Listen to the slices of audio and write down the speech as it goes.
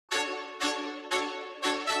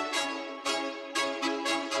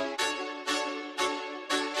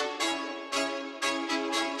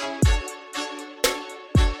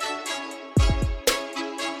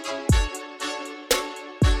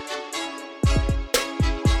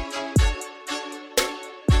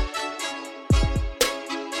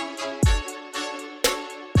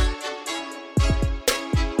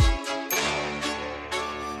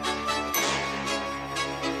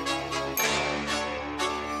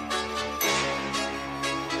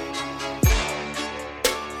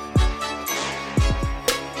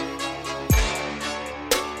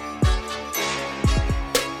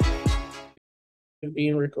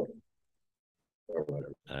being recorded or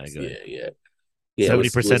whatever. Go Yeah, ahead. yeah, yeah. What's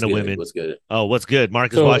 70% of good? women. What's good? Oh, what's good?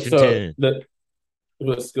 Marcus So Washington. the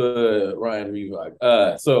what's good, Ryan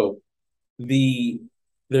Reebok? So the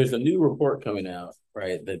there's a new report coming out,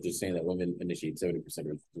 right? That they're saying that women initiate 70%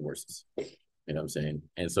 of divorces. You know what I'm saying?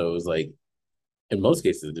 And so it was like, in most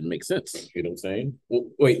cases, it didn't make sense. You know what I'm saying? Well,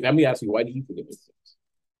 wait, let me ask you, why do you think it makes sense?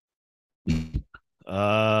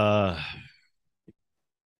 Uh,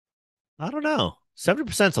 I don't know.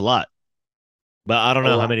 70% is a lot, but I don't A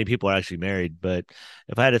know how lot. many people are actually married. But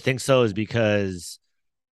if I had to think so, is because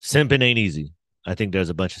simping ain't easy. I think there's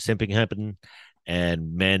a bunch of simping happening,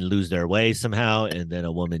 and men lose their way somehow, and then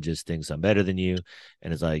a woman just thinks I'm better than you,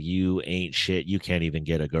 and it's like you ain't shit. You can't even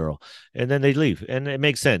get a girl, and then they leave, and it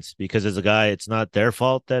makes sense because as a guy, it's not their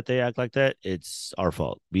fault that they act like that. It's our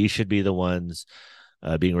fault. We should be the ones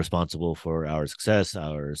being responsible for our success,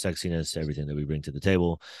 our sexiness, everything that we bring to the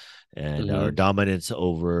table, and our Mm-hmm. dominance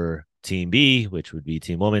over Team B, which would be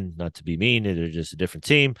Team Woman. Not to be mean, they're just a different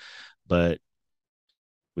team, but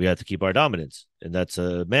we have to keep our dominance, and that's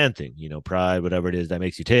a man thing, pride, whatever it is that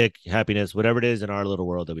makes you tick, happiness, whatever it is in our little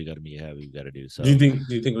world that we got to meet, have we got to do. Do you So think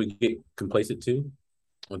do you think we get complacent too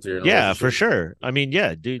once you're in a yeah, for relationship? sure. I mean,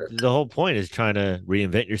 yeah, dude, the whole point is trying to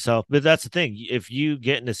reinvent yourself. But that's the thing. If you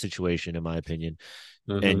get in a situation, in my opinion,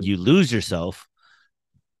 and Mm-hmm. you lose yourself,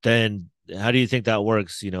 then how do you think that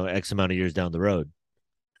works, X amount of years down the road?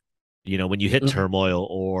 When you hit Mm-hmm. turmoil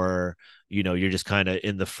or, you're just kind of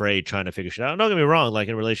in the fray trying to figure shit out. Don't get me wrong. Like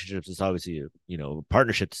in relationships, it's obviously,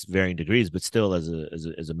 partnerships varying degrees, but still as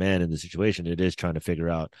a man in the situation, it is trying to figure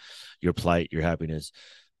out your plight, your happiness.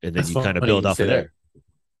 And then That's you kind of funny build you off of say that. there.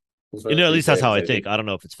 That's At funny you least say that's that how because I I think. think I don't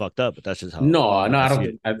know if it's fucked up, but that's just how no, no, I I see don't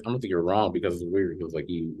it. think I don't think you're wrong because it's weird. Because like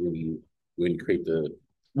you when you create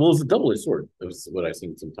well, it's a double-edged sword. That's what I've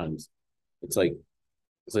seen sometimes. It's like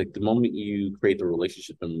it's like the moment you create the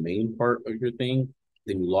relationship, the main part of your thing,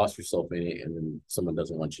 then you lost yourself in it, and then someone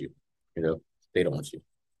doesn't want you. You know, they don't want you,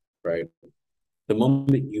 right? The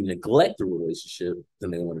moment you neglect the relationship,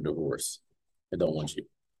 then they want a divorce and don't want you.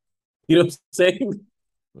 You know what I'm saying?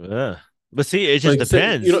 Yeah. But see, it just Like so,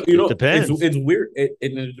 depends. you It know, depends. it's weird.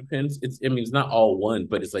 It depends. It's I mean, it's not all one,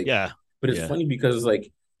 but it's like, Yeah. but it's Yeah. funny because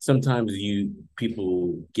like sometimes you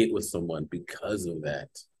people get with someone because of that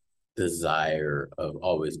desire of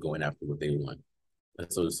always going after what they want.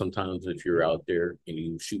 And so sometimes if you're out there and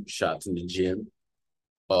you shoot shots in the gym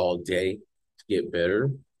all day to get better,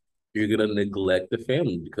 you're gonna neglect the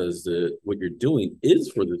family because the what you're doing is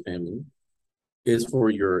for the family, is for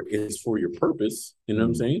your purpose. You know what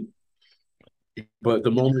I'm Mm. saying? But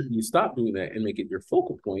the moment you stop doing that and make it your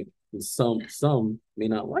focal point, some may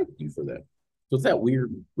not like you for that. So it's that weird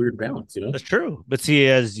balance, you know? That's true. But see,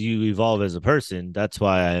 as you evolve as a person, that's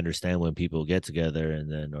why I understand when people get together and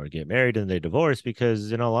then or get married and they divorce,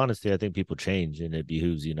 because in all honesty, I think people change and it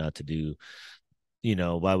behooves you not to do,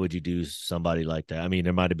 why would you do somebody like that? I mean,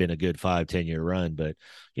 there might have been a good 5, 10 year run, but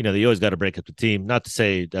you always got to break up the team. Not to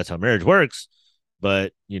say that's how marriage works,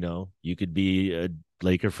 but you could be a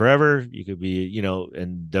Laker forever. You could be,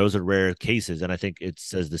 and those are rare cases. And I think it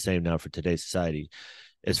says the same now for today's society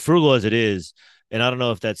as frugal as it is. And I don't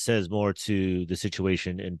know if that says more to the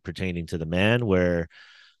situation in pertaining to the man, where,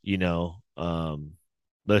 you know, um,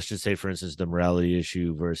 let's just say, for instance, the morality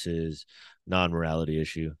issue versus non morality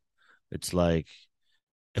issue. It's like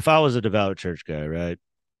if I was a devout church guy, right?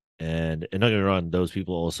 And don't get me wrong, those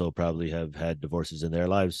people also probably have had divorces in their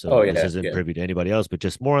lives. Oh So this yeah, isn't yeah. privy to anybody else, but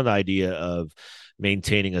just more on the idea of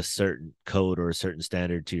maintaining a certain code or a certain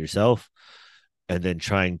standard to yourself and then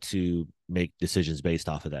trying to make decisions based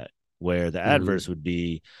off of that. Where the adverse Mm-hmm. would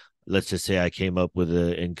be, let's just say I came up with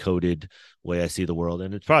an encoded way I see the world,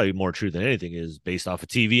 and it's probably more true than anything is based off of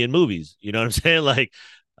TV and movies. You know what I'm saying? Like,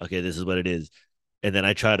 okay, this is what it is. And then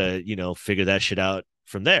I try to, figure that shit out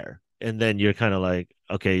from there. And then you're kind of like,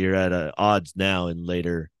 okay, you're at odds now in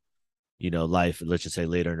later, life. Let's just say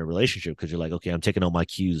later in a relationship, because you're like, okay, I'm taking all my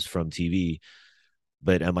cues from TV,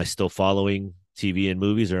 but am I still following TV and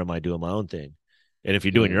movies or am I doing my own thing? And if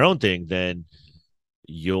you're doing your Mm-hmm. own thing, then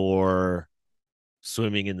you're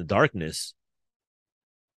swimming in the darkness.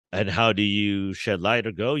 And how do you shed light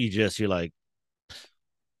or go? You're like,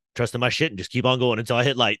 trusting my shit and just keep on going until I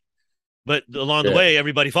hit light. But along the Yeah. way,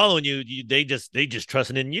 everybody following you, they just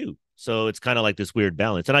trusting in you. So it's kind of like this weird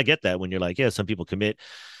balance. And I get that when you're like, yeah, some people commit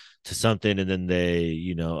to something and then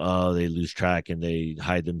they, they lose track and they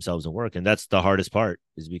hide themselves in work. And that's the hardest part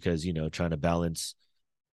is because, trying to balance,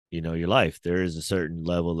 your life. There is a certain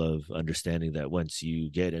level of understanding that once you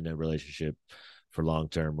get in a relationship for long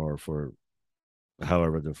term or for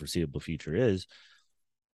however the foreseeable future is,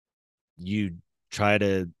 you try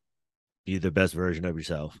to be the best version of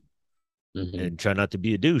yourself Hmm. and try not to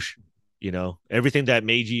be a douche. Everything that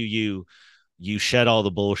made you shed all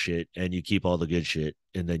the bullshit and you keep all the good shit,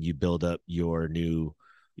 and then you build up your new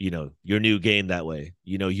game that way.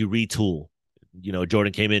 You retool.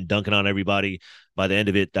 Jordan came in dunking on everybody. By the end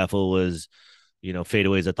of it, that fool was,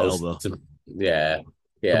 fadeaways at the Post, elbow. yeah, Come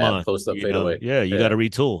yeah, on, post up, fade away. yeah, you got Yeah, to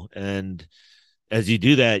retool. And as you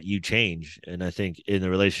do that, you change. And I think in the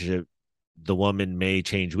relationship, the woman may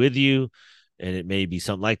change with you, and it may be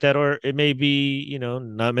something like that, or it may be,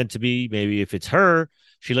 not meant to be. Maybe if it's her,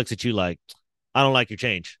 she looks at you like, I don't like your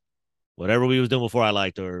change. Whatever we was doing before I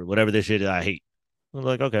liked, or whatever this shit I hate. I'm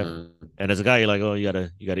like, okay. mm, And as a guy, you're like, oh, you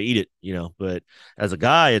gotta eat it. But as a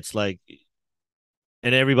guy, it's like,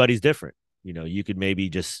 and everybody's different. You could maybe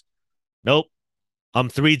just, nope, I'm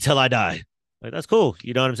three till I die. Like that's cool.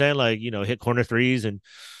 You know what I'm saying? Like, hit corner threes, and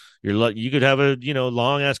you could have a,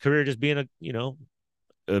 long ass career just being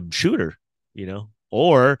a shooter,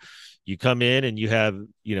 or you come in and you have,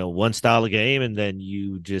 one style of game, and then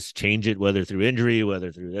you just change it, whether through injury,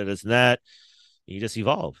 whether through this and that. You just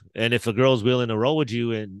evolve. And if a girl's willing to roll with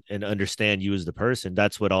you and understand you as the person,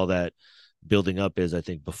 that's what all that building up is, I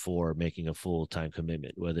think, before making a full-time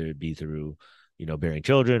commitment, whether it be through, bearing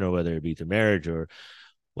children, or whether it be through marriage, or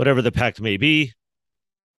whatever the pact may be.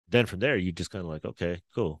 Then from there, you just kind of like, okay,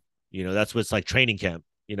 cool. That's what's like training camp.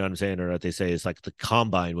 You know what I'm saying? Or what they say is like the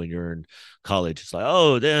combine when you're in college. It's like,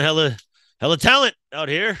 oh, then hella talent out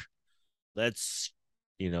here. Let's,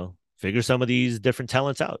 figure some of these different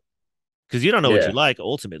talents out, because you don't know what you yeah, like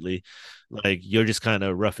ultimately. Like you're just kind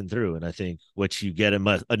of roughing through. And I think once you get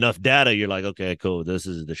enough data, you're like, okay, cool. This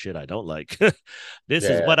is the shit I don't like. This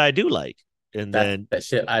is yeah. what I do like. And That's then that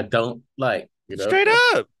shit I don't like. You know. straight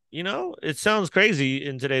up, it sounds crazy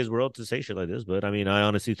in today's world to say shit like this, but I mean, I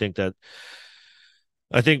honestly think that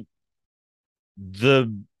I think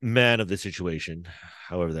the man of the situation,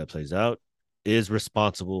 however that plays out, is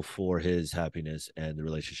responsible for his happiness and the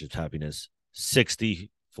relationship's happiness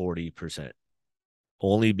 60-40%.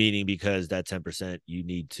 Only meaning because that 10% you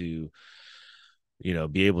need to,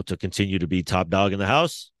 be able to continue to be top dog in the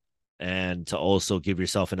house, and to also give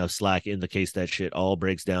yourself enough slack in the case that shit all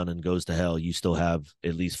breaks down and goes to hell. You still have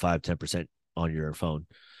at least 5-10% on your phone.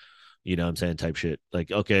 You know what I'm saying? Type shit.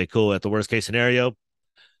 Like, okay, cool. At the worst case scenario,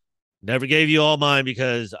 never gave you all mine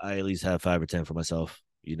because I at least have 5 or 10 for myself.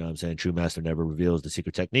 You know what I'm saying? True master never reveals the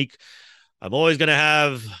secret technique. I'm always going to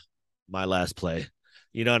have my last play.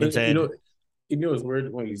 You know what I'm And, saying? it's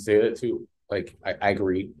weird when you say that too. Like I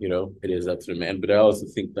agree, it is up to the man, but I also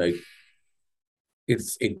think like it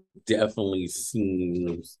definitely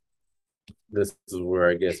seems this is where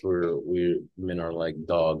I guess we men are like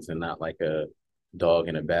dogs, and not like a dog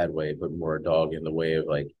in a bad way, but more a dog in the way of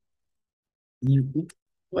like you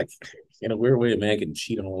like in a weird way a man can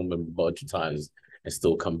cheat on him a bunch of times and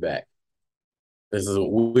still come back. This is a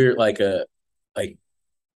weird like I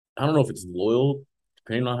don't know if it's loyal,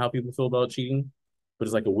 depending on how people feel about cheating, but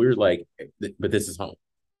it's like a weird like but this is home.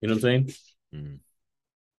 You know what I'm saying? Mm-hmm.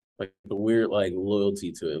 Like the weird like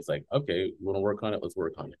loyalty to it. It's like, okay, you want to work on it, let's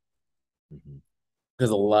work on it. Mm-hmm.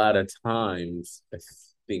 Because a lot of times I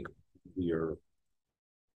think we are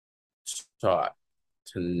taught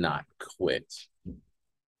to not quit,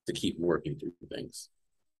 to keep working through things.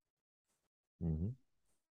 Mm-hmm.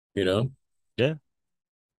 You know? Yeah.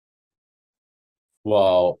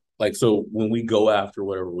 Well, like so when we go after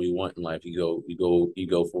whatever we want in life, you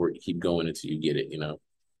go for it, you keep going until you get it,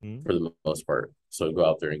 Mm-hmm. for the most part. So go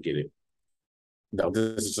out there and get it. Now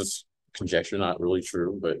this is just conjecture, not really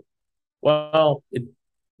true, but well,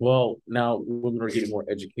 now women are getting more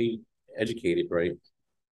educated, right?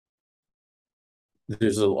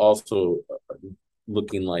 There's also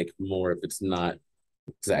looking like more if it's not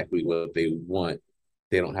exactly what they want,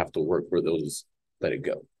 they don't have to work for those. Let it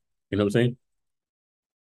go. You know what I'm saying?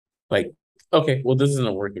 Like, okay, well, this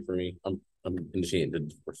isn't working for me. I'm initiating the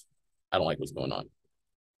divorce. I don't like what's going on.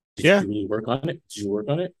 Did Yeah. you really work on it? Did you work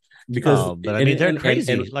on it? Because No, but I mean, they're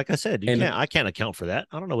crazy. and Like I said, and I can't account for that.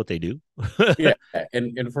 I don't know what they do. yeah,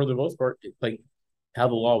 and for the most part, like how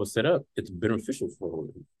the law was set up, it's beneficial for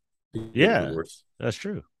women to get a Yeah, divorce. that's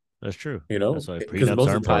true. That's true. That's why Because prenups most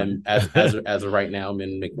are of the time, important. as of right now,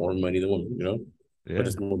 men make more money than women. But Yeah,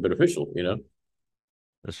 it's more beneficial.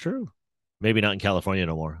 that's true. Maybe not in California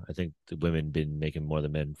no more. I think the women been making more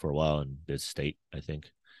than men for a while in this state, I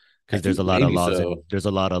think. I Because think maybe so. there's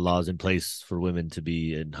a lot of laws in place for women to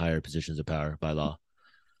be in higher positions of power by law.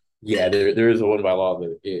 Yeah, there is a one by law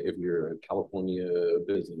that if you're a California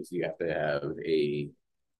business, you have to have a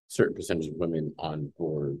certain percentage of women on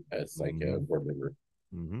board as like a Mm-hmm. board member.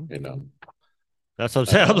 Mm-hmm. You know, That's what I'm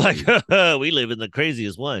saying. I'm Um, like, we live in the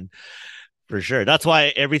craziest one for sure. That's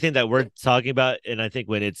why everything that we're talking about, and I think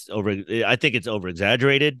when it's over, I think it's over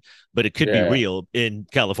exaggerated, but it could be yeah, real in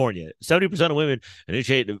California. 70% of women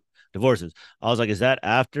initiate divorces. I was like, is that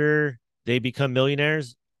after they become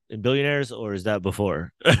millionaires and billionaires, or is that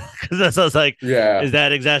before? Because that's I was like, yeah, is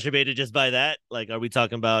that exacerbated just by that? Like, are we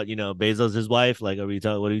talking about Bezos' his wife? Like, are we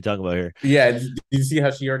talking? What are we talking about here? yeah. Did you see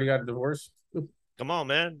how she already got a divorce? Come on,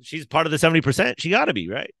 man. She's part of the 70%. She got to be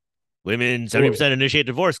right. Women Well, 70% initiate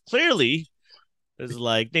divorce. Clearly, it's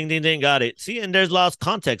like ding, ding, ding, got it. See, and there's lost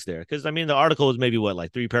context there because I mean the article was maybe what,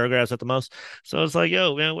 like 3 paragraphs at the most. So it's like,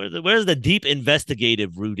 yo, man, where's the deep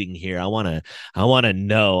investigative rooting here? I wanna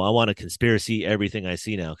know. I want a conspiracy everything I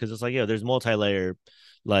see now because it's like, yo, there's multi-layer,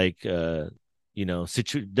 like there's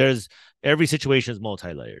every situation is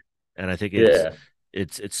multi-layered, and I think it's yeah,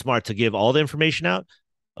 it's smart to give all the information out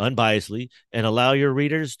unbiasedly and allow your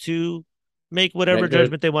readers to make whatever make their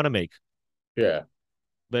judgment they want to make. yeah.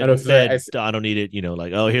 I But know because instead, I don't need it,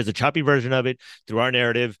 like, oh, here's a choppy version of it through our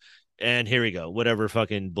narrative, and here we go. Whatever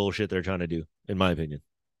fucking bullshit they're trying to do, in my opinion.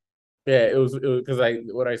 yeah, it was because I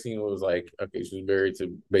what I seen was like, okay, she was married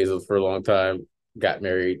to Bezos for a long time, got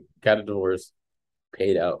married, got a divorce,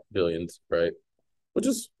 paid out billions, right? Which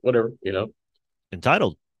is whatever,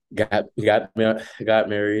 Entitled. got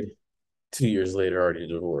married. 2 years later, already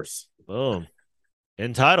divorced. Boom.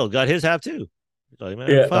 Entitled. Got his half too. Like, man,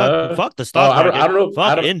 Yeah. fuck the Oh, stock I market. don't know. I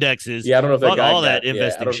Fuck don't. indexes. Yeah, I don't know if that Fuck guy all got. that Yeah, I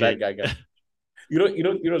investing don't know if that shit. guy got.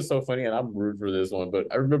 It's so funny, and I'm rude for this one, but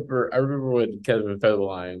I remember when Kevin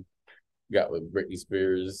Federline got with Britney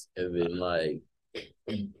Spears, and then like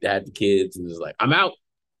had the kids, and was like, "I'm out,"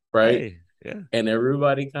 right? Hey, yeah. And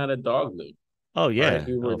everybody kind of dogged them, Oh, right? yeah.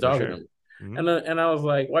 People were Oh, for dogging sure. them, Mm-hmm. and I was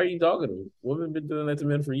like, "Why are you dogging them? Women been doing that to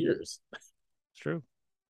men for years." It's true.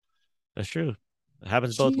 That's true. It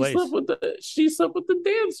happens both She slept ways. with the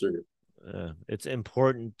dancer. It's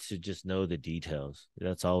important to just know the details.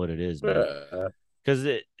 That's all what it is, man. Uh, Because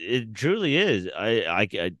it truly is.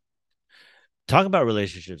 I talk about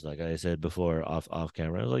relationships, like I said before, off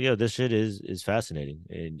camera. I was like, yo, this shit is fascinating,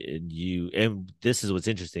 and this is what's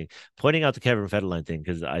interesting. Pointing out the Kevin Federline thing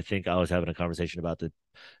because I think I was having a conversation about the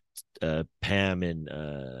Pam and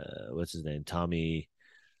what's his name, Tommy,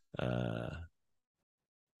 uh,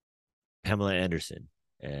 Pamela Anderson,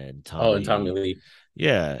 and oh, and Tommy Tommy. Lee.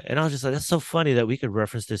 Yeah, and I was just like, that's so funny that we could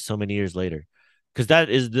reference this so many years later. Because that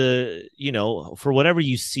is for whatever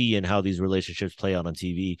you see and how these relationships play out on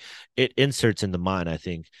TV, it inserts in the mind, I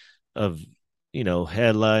think, of,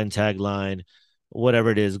 headline, tagline,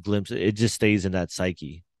 whatever it is, glimpse, it just stays in that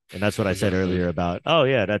psyche. And that's what I said earlier about, oh,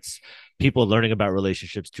 yeah, that's people learning about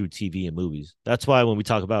relationships through TV and movies. That's why when we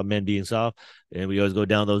talk about men being soft and we always go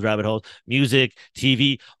down those rabbit holes, music,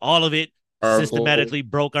 TV, all of it Article. systematically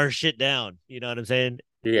broke our shit down. You know what I'm saying?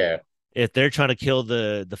 Yeah. If they're trying to kill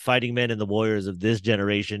the fighting men and the warriors of this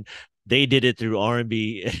generation, they did it through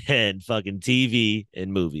R&B and fucking TV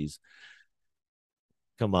and movies.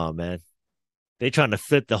 Come on, man. They trying to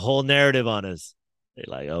flip the whole narrative on us. They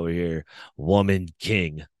like over here, woman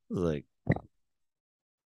king. Like,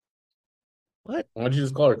 what? Why don't you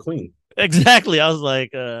just call her queen? Exactly. I was like,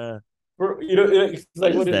 It's what like, is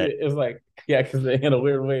what is that? it? It's like, yeah, because in a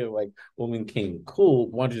weird way, like, woman king, cool.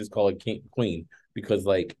 Why don't you just call it king, queen? Because,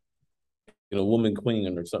 like, woman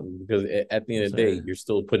queen or something. Because at the end I'm of the day, saying you're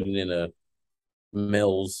still putting in a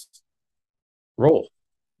male's role.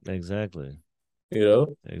 exactly. You know, if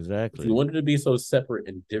you Exactly. wanted to be so separate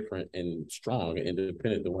and different and strong and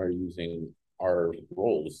independent, then why are you using our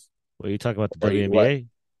roles? What are you talking about the Or what? WNBA?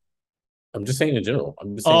 I'm just saying in general.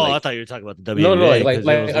 I'm just saying Oh, I like thought you were talking about the no, no, WNBA because it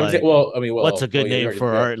like was I'm saying. like, Well, I mean, what's a well, good yeah, you name already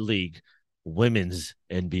for yeah, our league? Women's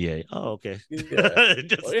NBA. Oh, okay. yeah, well,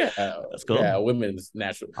 Just yeah, that's yeah, cool. women's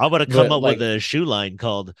national, I'm gonna come but up with like a shoe line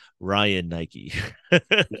called Ryan Nike.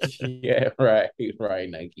 yeah, right, right,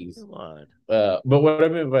 Nikes. Come on. But what I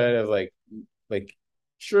mean by that is like,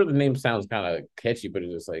 sure, the name sounds kind of catchy, but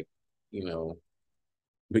it's just like, you know,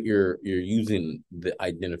 but you're using the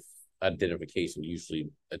identification usually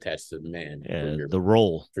attached to man Yeah, the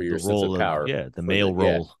role, for the your sense of role of power the male yeah,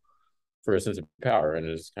 role. for a sense of power, and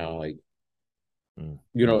it's kind of like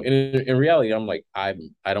Mm-hmm. in reality,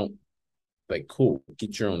 I don't like cool,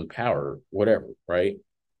 get your own power, whatever, right?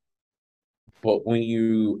 But when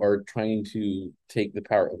you are trying to take the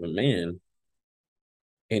power of a man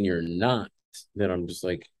and you're not, then I'm just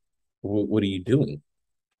like, what are you doing?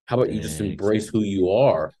 How about you just embrace who Exactly. you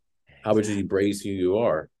are? How about you Exactly. embrace who you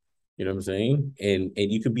are? You know what I'm saying? And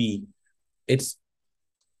you could be it's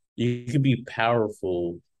you could be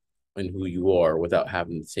powerful in who you are without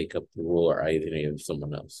having to take up the role or identity of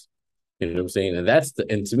someone else. You know what I'm saying?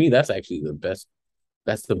 And to me, that's actually the best.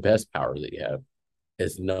 That's the best power that you have,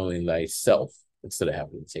 is knowing thyself instead of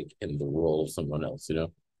having to take in the role of someone else, you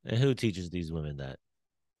know? And who teaches these women that?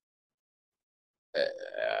 Uh,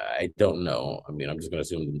 I don't know. I mean, I'm just going to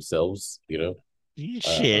assume themselves, you know?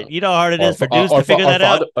 Shit, Uh, you know how hard it is for dudes to figure our that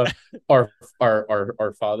out. father,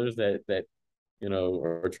 our fathers that, you know,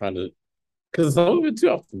 are trying to, because some of it too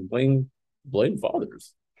often blame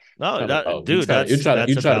fathers. No, Kind of, that, oh, dude, you that's a try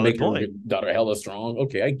to valid make your point. daughter hella strong.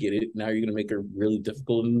 Okay, I get it. Now you're gonna make her really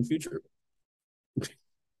difficult in the future.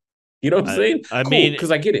 You know what I'm saying? I Cool, mean,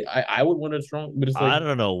 because I get it. I would want a strong, but it's like I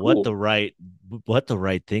don't know cool. what the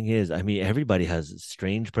right thing is. I mean, everybody has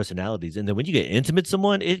strange personalities, and then when you get intimate with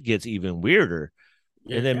someone, it gets even weirder.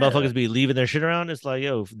 And then Yeah, motherfuckers be leaving their shit around. It's like,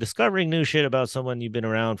 yo, discovering new shit about someone you've been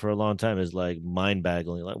around for a long time is like mind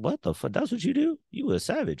boggling. Like, what the fuck? That's what you do? You a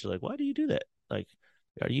savage. Like, why do you do that? Like,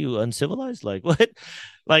 are you uncivilized? Like, what?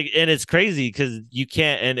 Like, and it's crazy because you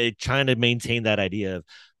can't, and it trying to maintain that idea of,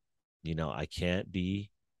 I can't be,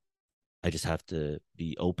 I just have to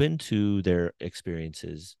be open to their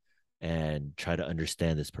experiences and try to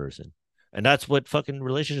understand this person. And that's what fucking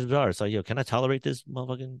relationships are. It's like, yo, can I tolerate this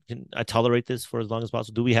motherfucking? Can I tolerate this for as long as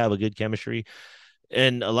possible? Do we have a good chemistry?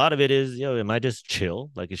 And a lot of it is, am I just chill?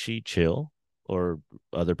 Like, is she chill or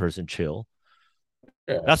other person chill?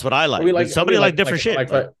 yeah. That's what I like. But somebody like different shit.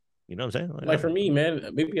 Like, you know what I'm saying? Like, I like for don't me, man,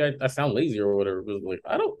 maybe I sound lazy or whatever, but like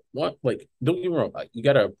I don't want like don't get me wrong. Like, you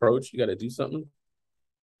got to approach, you got to do something,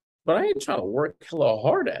 but I ain't trying to work hella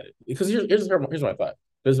hard at it because here's my thought.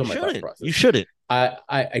 This is You my thought shouldn't. You process. shouldn't.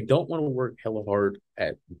 I don't want to work hella hard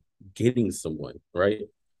at getting someone, right?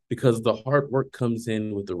 Because the hard work comes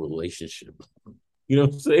in with the relationship. You know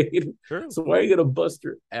what I'm saying? True. So why are you gonna bust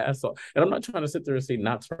your ass off? And I'm not trying to sit there and say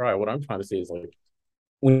not try. What I'm trying to say is like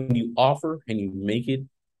when you offer and you make it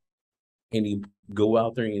and you go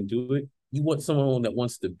out there and do it, you want someone that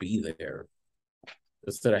wants to be there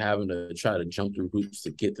instead of having to try to jump through hoops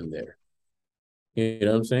to get them there. You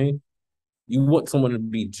know what I'm saying? You want someone to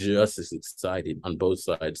be just as excited on both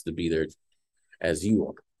sides to be there as you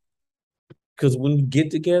are. Because when you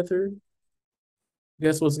get together,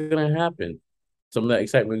 guess what's gonna happen? Some of that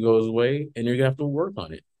excitement goes away, and you're gonna have to work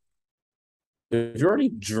on it. If you're already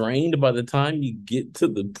drained by the time you get to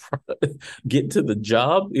the get to the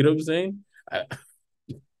job, you know what I'm saying?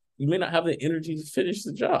 You may not have the energy to finish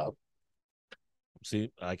the job.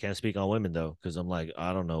 See, I can't speak on women though, because I'm like,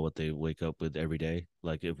 I don't know what they wake up with every day.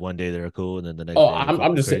 Like, if one day they're cool and then the next Oh, day they're I'm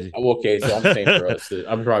fucking just saying. crazy. Okay, so I'm saying for us.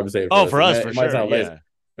 I'm probably saying Oh, for us. for us, for It might sure. sound lazy. Yeah.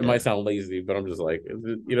 It might Yeah. sound lazy, but I'm just like,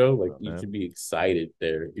 you know, like Oh, you man. should be excited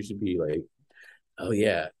there. You should be like, oh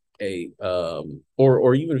yeah, hey,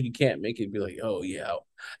 or even if you can't make it, be like, oh yeah, I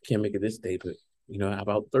can't make it this day, but you know, how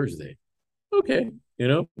about Thursday? Okay, you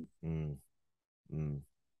know, Mm, mm.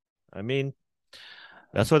 I mean,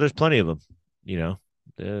 that's why there's plenty of them. You know,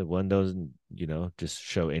 the one doesn't, just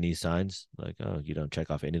show any signs like, oh, you don't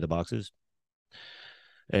check off any of the boxes.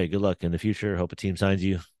 Hey, good luck in the future. Hope a team signs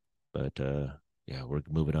you. But yeah, we're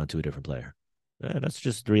moving on to a different player. That's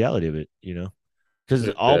just the reality of it. Because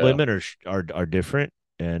all yeah, women are different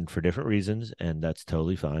and for different reasons, and that's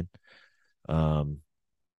totally fine. Um,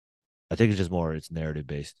 I think it's just more it's narrative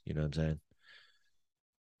based. You know what I'm saying?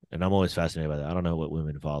 And I'm always fascinated by that. I don't know what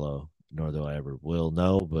women follow, nor do I ever will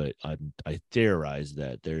know, but I theorize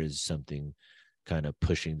that there is something kind of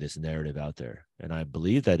pushing this narrative out there, and I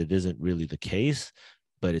believe that it isn't really the case,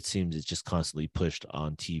 but it seems it's just constantly pushed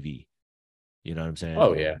on TV. You know what I'm saying?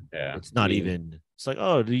 oh yeah, And yeah. it's I not mean, even, it's like,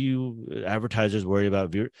 oh, do you advertisers worry about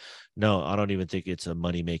viewer? No, I don't even think it's a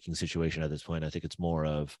money making situation at this point. I think it's more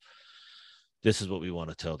of this is what we want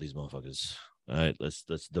to tell these motherfuckers. All right, let's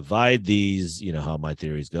divide these. You know how my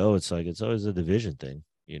theories go. It's like it's always a division thing.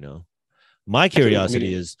 My actually, I curiosity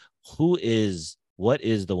mean, is what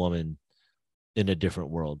is the woman in a different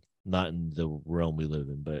world, not in the realm we live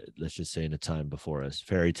in, but let's just say in a time before us,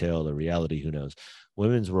 fairy tale or reality, who knows?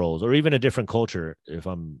 Women's roles, or even a different culture. If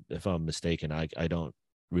I'm mistaken, I don't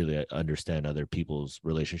really understand other people's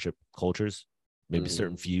relationship cultures. Maybe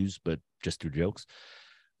certain mhm. fews, but just through jokes.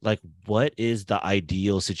 Like, what is the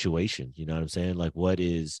ideal situation? You know what I'm saying? Like, what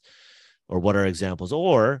are examples?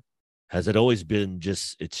 Or has it always been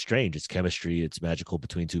just it's strange, it's chemistry, it's magical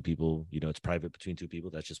between two people, it's private between two people,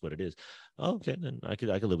 that's just what it is. Oh, okay, then I could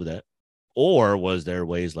live with that. Or was there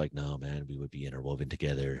ways like, no man, we would be interwoven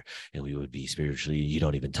together and we would be spiritually, you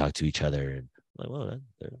don't even talk to each other, and like, well,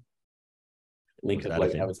 Link was up that a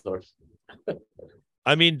like thing? Avatar.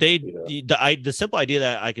 I mean, You know, the simple idea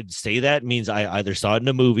that I could say that means I either saw it in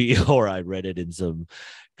a movie or I read it in some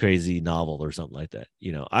crazy novel or something like that.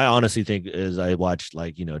 I honestly think as I watched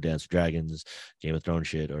like, Dance with Dragons, Game of Thrones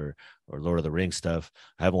shit, or Lord of the Rings stuff.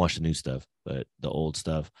 I haven't watched the new stuff, but the old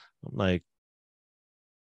stuff. I'm like,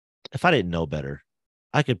 if I didn't know better,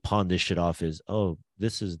 I could pawn this shit off as, oh,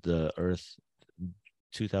 this is the Earth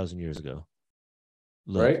 2,000 years ago.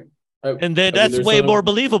 Look. right? And then I mean, that's there's way more some,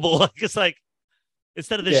 believable. Like, it's like,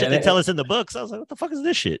 instead of the yeah, shit they tell us in the books, I was like, what the fuck is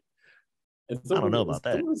this shit? and I some don't of know about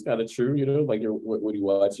that. it's kind of true, like when you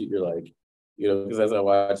watch it, you're like, because as I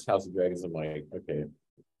watch House of Dragons, I'm like, okay,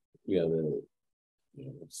 the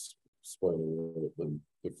spoiler alert,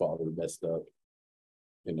 the father messed up,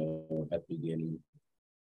 at the beginning,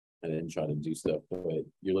 and then try to do stuff. But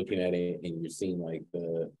you're looking at it and you're seeing like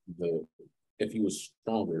the if he was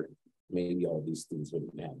stronger, maybe all these things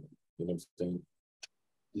wouldn't happen. You know what I'm saying?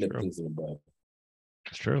 Nip things in the bud.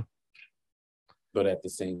 It's true. But at the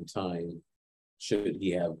same time, should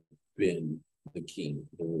he have been the king,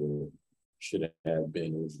 or should it have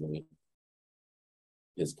been originally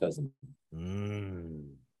his cousin?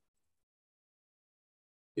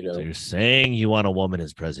 So you're saying you want a woman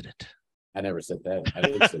as president? I never said that. I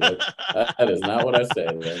didn't say that. That is not what I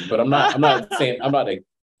said. Man. But I'm not saying I'm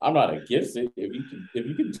not against it. If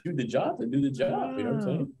you can do the job, then do the job. You know what I'm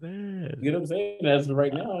saying? Man. You know what I'm saying? As of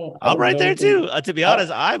right now, I'm right there too. To be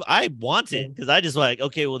honest, I want it because I just like,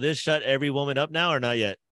 okay, will this shut every woman up now or not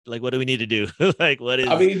yet? Like, what do we need to do? Like, what is?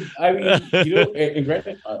 I mean, and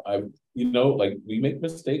granted, like we make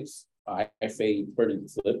mistakes. I say pretty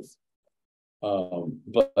slips.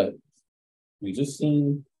 But we just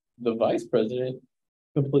seen the vice president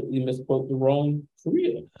completely misquote the wrong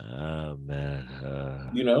Korea. Oh man.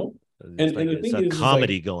 And the it's thing a is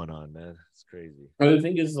comedy like, going on, man. It's crazy. And the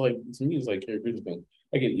thing is, like, to me, it's like, here's the thing.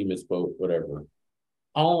 I get you misquote, whatever.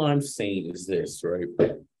 All I'm saying is this, right?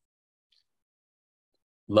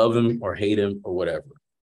 Love him or hate him or whatever.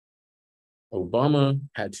 Obama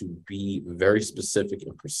had to be very specific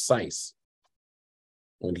and precise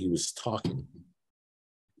when he was talking.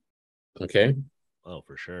 Okay? Oh,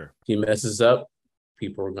 for sure. He messes up,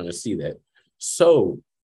 people are going to see that. So,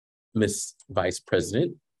 Miss Vice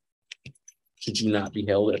President, should you not be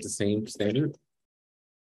held at the same standard?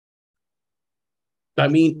 I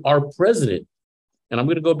mean, our president, and I'm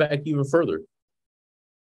going to go back even further.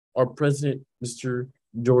 Our president, Mr.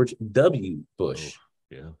 George W. Bush.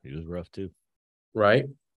 Oh, yeah, he was rough too. Right?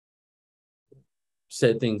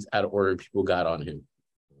 Said things out of order, people got on him.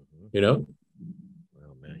 Well,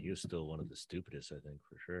 man, he was still one of the stupidest, I think,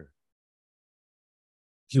 for sure.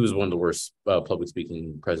 He was one of the worst public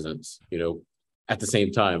speaking presidents. At the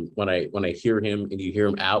same time, when I hear him and you hear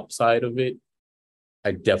him outside of it,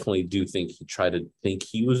 I definitely do think he tried to think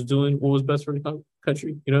he was doing what was best for the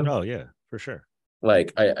country. Oh yeah, for sure.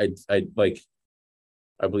 Like I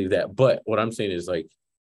believe that. But what I'm saying is like,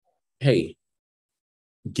 hey,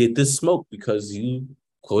 get this smoke because you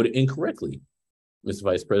quoted incorrectly, Mr.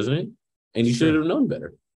 Vice President, and you should have known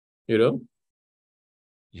better.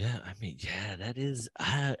 Yeah, I mean, yeah, that is.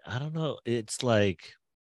 I don't know. It's like,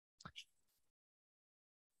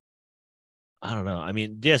 I don't know. I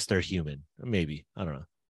mean, yes, they're human. Maybe. I don't know.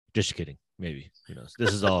 Just kidding. Maybe. Who knows?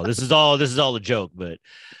 This is all a joke, but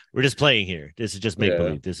we're just playing here. This is just make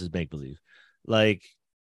believe. Yeah. This is make believe. Like,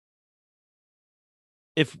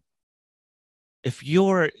 if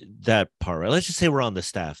you're that part, right? Let's just say we're on the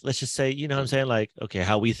staff. Let's just say, what I'm saying? Like, okay,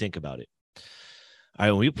 how we think about it. All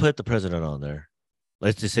right, when we put the president on there,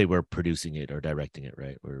 let's just say we're producing it or directing it,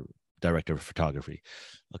 right? We're director of photography.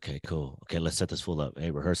 Okay, cool. Okay, let's set this full up. Hey,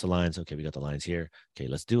 rehearse the lines. Okay, we got the lines here. Okay,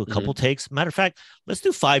 let's do a couple takes. Matter of fact, let's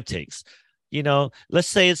do 5 takes. Let's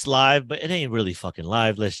say it's live, but it ain't really fucking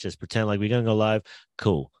live. Let's just pretend like we're gonna go live.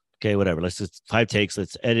 Cool. Okay, whatever. Let's just 5 takes.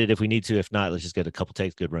 Let's edit if we need to. If not, let's just get a couple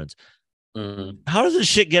takes, good runs. How does this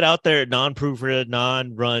shit get out there non-proofread,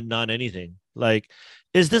 non-run, non-anything? Like,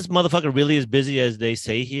 is this motherfucker really as busy as they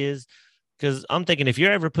say he is? Because I'm thinking if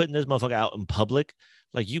you're ever putting this motherfucker out in public,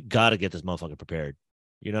 like, you got to get this motherfucker prepared.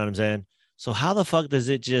 You know what I'm saying? So how the fuck does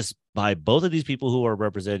it just, by both of these people who are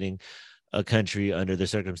representing a country under the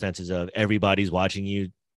circumstances of everybody's watching you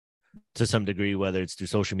to some degree, whether it's through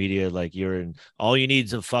social media, like all you need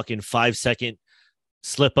is a fucking 5-second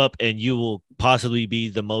slip up and you will possibly be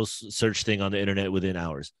the most searched thing on the internet within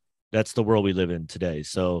hours. That's the world we live in today.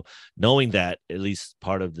 So knowing that, at least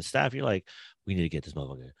part of the staff, you're like, we need to get this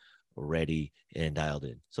motherfucker ready and dialed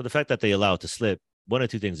in. So the fact that they allow it to slip, one of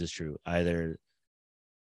 2 things is true. Either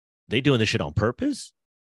they doing this shit on purpose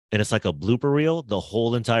and it's like a blooper reel the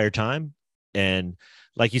whole entire time. And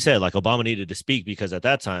like you said, like, Obama needed to speak because at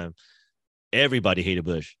that time, everybody hated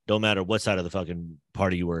Bush. Don't matter what side of the fucking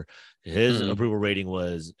party you were. His approval rating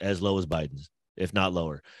was as low as Biden's. if not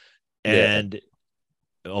lower. Yeah. And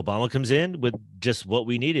Obama comes in with just what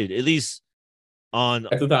we needed, at least on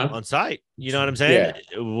At the time. site. You know what I'm saying?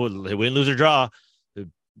 Yeah. Win, lose, or draw.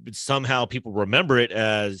 Somehow people remember it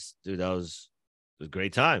as, dude, that was a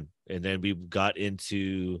great time. And then we got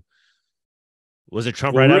into, was it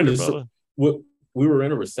Trump Well, right we're in after, this. Bubba? We were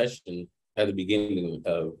in a recession at the beginning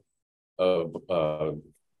of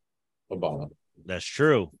Obama. That's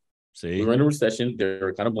true. We See, were in a recession. They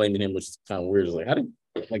were kind of blaming him, which is kind of weird. It's like, how did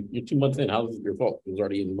like you're 2 months in? How is it your fault? It was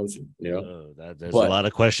already in motion, you know. there's a But lot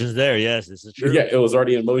of questions there. Yes, this is true. yeah, it was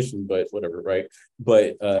already in motion, but whatever, right?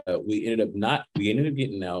 But we ended up not. We ended up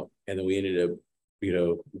getting out, and then we ended up,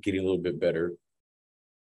 getting a little bit better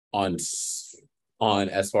on as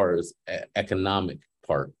far as economic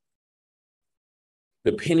part.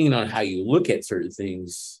 Depending on how you look at certain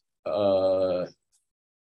things, there's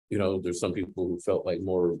some people who felt like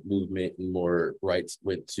more movement and more rights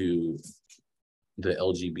went to the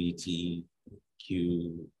LGBTQ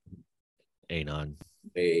Anon.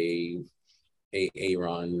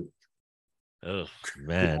 Aaron. Oh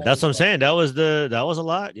man, that's what I'm saying. That was a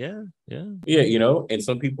lot. Yeah, yeah. Yeah, and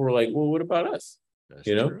some people were like, well, what about us? That's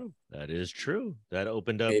true. That is true. That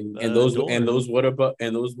opened up and those what about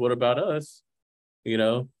us?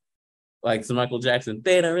 Like some Michael Jackson,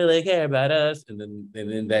 they don't really care about us, and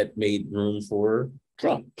then that made room for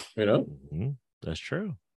Trump. Mm-hmm. That's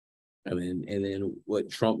true. And then what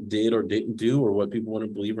Trump did or didn't do, or what people want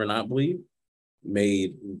to believe or not believe,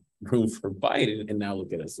 made room for Biden. And now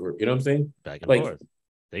look at us. You know what I'm saying? Back and forth.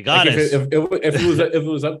 They got us. If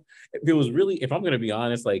I'm going to be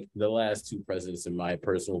honest, like the last two presidents, in my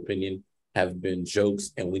personal opinion, have been jokes,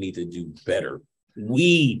 and we need to do better.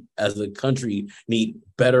 We as a country need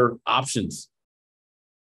better options.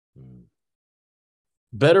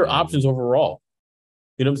 Better options overall.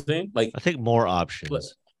 You know what I'm saying? Like, I think more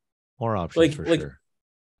options. More options for sure.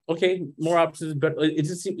 Okay, more options, but it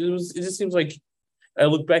just seems like I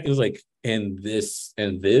look back and it was like, and this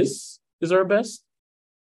is our best.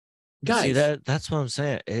 Guys, see that's what I'm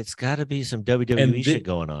saying. It's got to be some WWE shit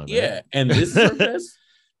going on. Yeah, man. And this is our best.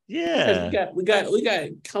 Yeah, we got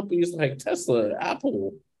companies like Tesla,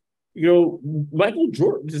 Apple, Michael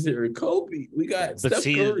Jordan is here, Kobe. We got Steph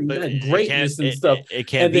Curry, we got greatness and stuff. It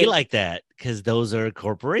can't be like that because those are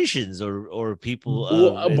corporations or people.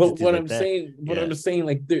 But what I'm saying,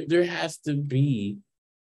 like there has to be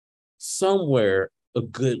somewhere a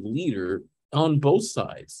good leader on both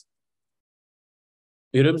sides.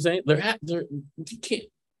 You know what I'm saying? You can't.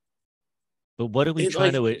 But what are we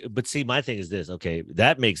trying to? But see, my thing is this. Okay,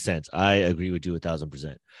 that makes sense. I agree with you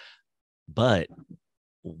 1,000%. But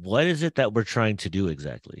what is it that we're trying to do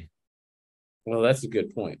exactly? Well, that's a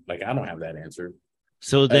good point. Like, I don't have that answer.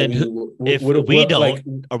 So then, if we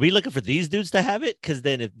don't, are we looking for these dudes to have it? Because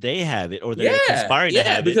then, if they have it, or they're conspiring to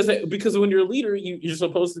have it, because when you're a leader, you're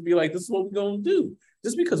supposed to be like, this is what we're going to do.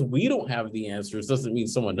 Just because we don't have the answers doesn't mean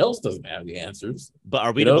someone else doesn't have the answers. But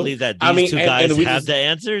are we to believe that these two guys have the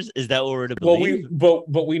answers? Is that what we're to believe? Well,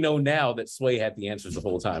 but we know now that Sway had the answers the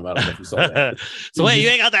whole time. I don't know if you saw that. Sway, you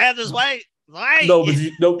ain't got the answers, Sway. No, but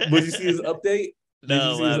you see his update? Did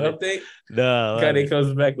you see his update? No. Kanye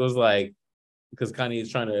comes back and was like, because Kanye is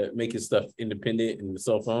trying to make his stuff independent in the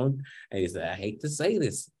cell phone, and he said, "I hate to say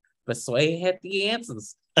this, but Sway had the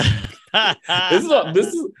answers."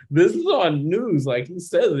 This is on news. Like, he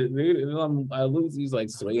says it, dude. And I lose. He's like,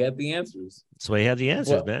 Sway had the answers. Sway had the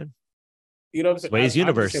answers, man. You know what I'm saying? Sway's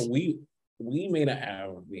universe. We may not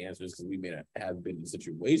have the answers because we may not have been in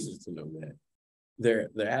situations to know that. There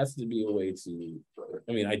has to be a way to.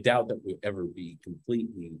 I mean, I doubt that we'll ever be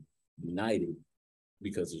completely united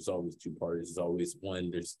because there's always two parties. There's always one.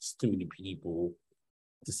 There's just too many people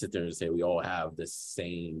to sit there and say we all have the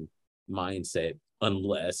same mindset.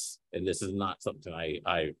 Unless, and this is not something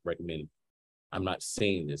I recommend, I'm not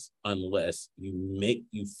saying this, unless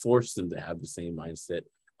you force them to have the same mindset,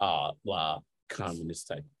 communist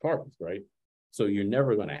type of parties, right? So you're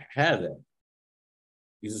never going to have that.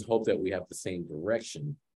 You just hope that we have the same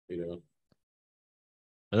direction, And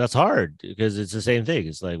that's hard because it's the same thing.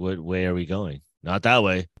 It's like, what way are we going? Not that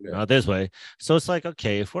way, not this way. So it's like,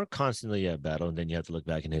 okay, if we're constantly at battle, then you have to look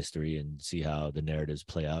back in history and see how the narratives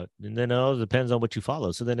play out. And then it all depends on what you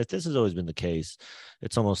follow. So then if this has always been the case,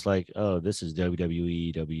 it's almost like, oh, this is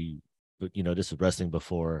WWE, this is wrestling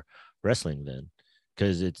before wrestling then.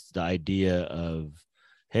 Because it's the idea of,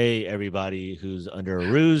 hey, everybody who's under a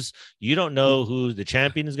ruse, you don't know who the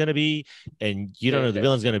champion is going to be, and you don't know who the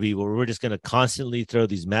villain's going to be. Well, we're just going to constantly throw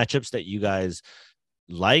these matchups that you guys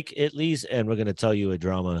like, at least, and we're going to tell you a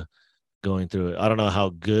drama going through it. I don't know how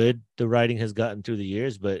good the writing has gotten through the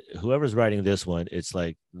years, but whoever's writing this one, it's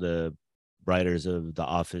like the writers of The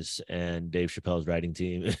Office and Dave Chappelle's writing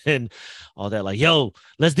team and all that. Like, yo,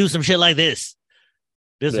 let's do some shit like this.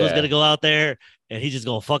 This was gonna Yeah. go out there, and he's just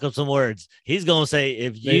gonna fuck up some words. He's gonna say,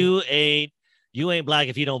 "If you ain't black,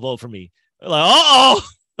 if you don't vote for me." We're like, oh,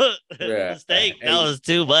 Yeah. mistake. That Hey, was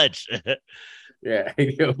too much. yeah.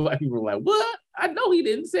 Black people were like, what? I know he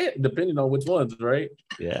didn't say it, depending on which ones, right?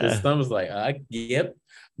 Because Yeah. some was like, yep.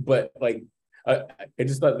 But like, I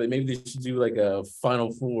just thought that maybe they should do like a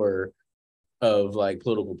final four of like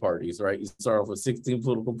political parties, right? You start off with 16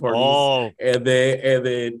 political parties, Oh, and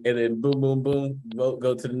then boom, boom, boom,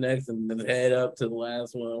 go to the next, and then head up to the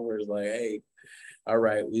last one where it's like, hey, all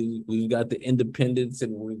right, we've got the independents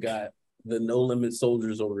and we got the no limit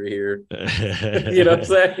soldiers over here. You know what I'm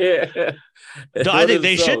saying? no, I What think is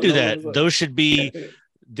they should so? do No that. limit Those should be.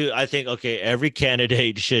 Do I think okay? Every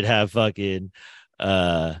candidate should have fucking.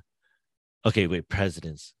 Okay, wait,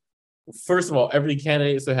 presidents First of all, every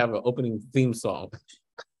candidate should have an opening theme song.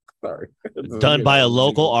 Sorry, done by a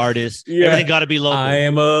local artist. Everything yeah, got to be I local.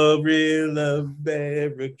 am a real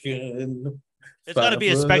American. It's got to Fight be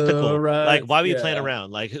a for the spectacle. Like, rights. why are we playing Yeah,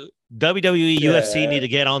 around? Like, WWE, UFC need yeah. to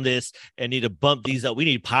get on this and need to bump these up. We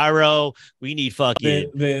need pyro. We need Then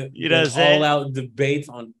fucking, then you know what then I'm all saying? out debates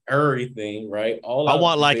on everything, right? All I out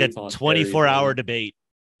want like a debates on 24-hour everything. debate,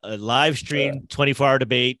 a live Yeah. stream 24-hour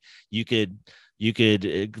debate. You could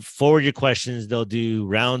forward your questions. They'll do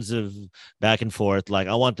rounds of back and forth. Like,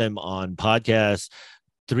 I want them on podcasts,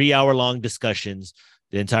 3-hour long discussions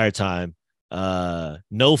the entire time.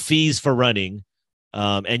 No fees for running.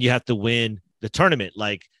 And you have to win the tournament,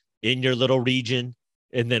 like in your little region,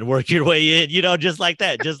 and then work your way in, just like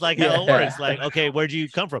that, just like how it works. Yeah. Like, okay, where'd you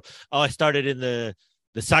come from? Oh, I started in the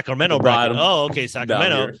The Sacramento bracket. bottom Oh, okay, down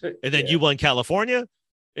Sacramento. here. And then Yeah. you won California,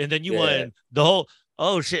 and then you Yeah. won the whole,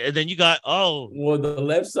 oh shit, and then you got, oh Well, the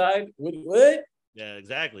left side, what? yeah,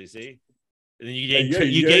 exactly. See, and then Yeah,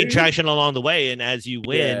 you gain yeah. traction along the way, and as you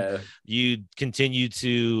win, Yeah. you continue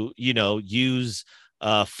to use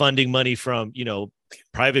funding money from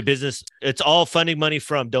private business. It's all funding money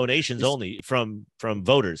from donations only from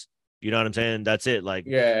voters. You know what I'm saying? That's it. Like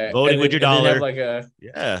Yeah. voting with your And then have dollar. like a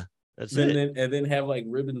Yeah, that's it. and then have like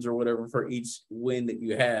ribbons or whatever for each win that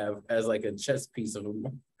you have as like a chess piece of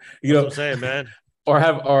them. You That's what know, I'm saying, man. or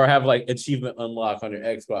have like achievement unlock on your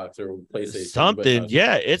Xbox or PlayStation. But Something.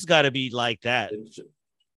 Yeah, it's got to be like that.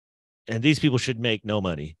 And these people should make no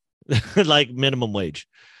money, like minimum wage.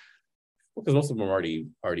 because most of them are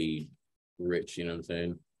already rich, you know what I'm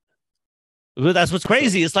saying? But that's what's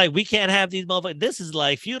crazy. It's like we can't have these motherfuckers. This is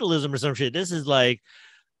like feudalism or some shit. This is like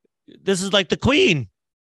the Queen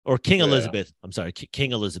or King Yeah. Elizabeth. I'm sorry,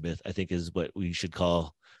 King Elizabeth. I think is what we should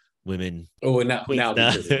call women. Oh, and now Queens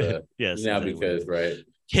because yes, now exactly. because right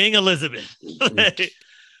King Elizabeth.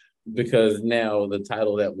 because now the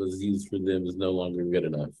title that was used for them is no longer good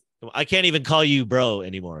enough. I can't even call you bro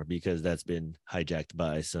anymore because that's been hijacked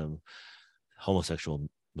by some homosexual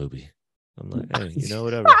movie. I'm like, hey,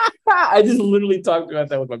 whatever. I just literally talked about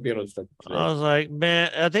that with my piano instructor today. I was like, man,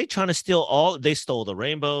 are they trying to steal they stole the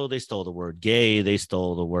rainbow, they stole the word gay, they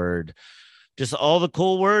stole the word, just all the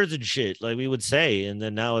cool words and shit like we would say. And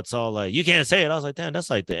then now it's all like, you can't say it. I was like, damn, that's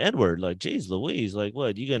like the N-word. Like, geez, Louise, like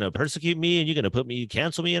what? You gonna persecute me and you're gonna put me,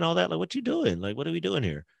 cancel me and all that? Like, what you doing? Like, what are we doing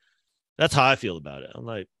here? That's how I feel about it. I'm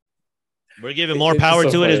like, we're giving more power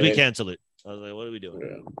to it as we cancel it. I was like, what are we doing?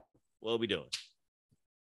 Yeah. What are we doing?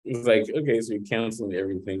 It's like, okay, so you're canceling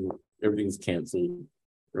everything. Everything's canceled,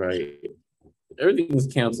 right? Everything's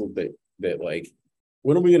canceled that like,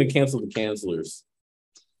 when are we gonna cancel the cancelers?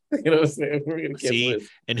 You know what I'm saying? We're gonna cancel See, this.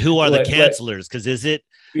 and who are the cancelers? Because is it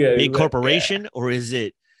big corporation or is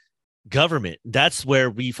it government? That's where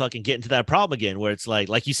we fucking get into that problem again, where it's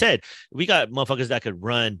like you said, we got motherfuckers that could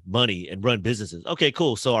run money and run businesses. Okay,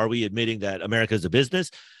 cool. So are we admitting that America is a business?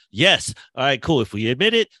 Yes. All right, cool. If we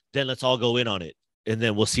admit it, then let's all go in on it. And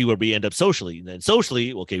then we'll see where we end up socially. And then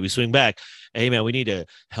socially, okay, we swing back. Hey, man, we need to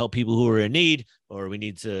help people who are in need, or we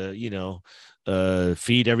need to,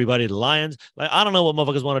 feed everybody to lions. Like, I don't know what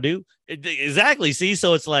motherfuckers want to do. Exactly. See,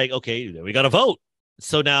 so it's like, okay, we got to vote.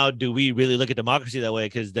 So now do we really look at democracy that way?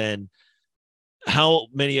 Because then how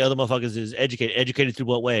many other motherfuckers is educated? Educated through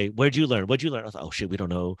what way? Where'd you learn? What'd you learn? I thought, oh, shit, we don't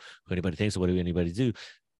know who anybody thinks. So what do anybody do?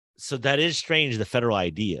 So that is strange, the federal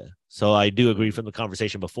idea. So I do agree from the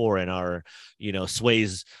conversation before in our,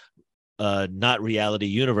 sways, not reality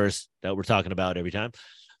universe that we're talking about every time.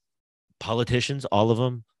 Politicians, all of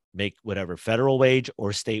them, make whatever federal wage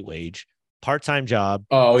or state wage, part-time job.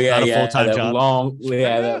 Oh It's yeah, not a yeah, full-time that job. long, yeah,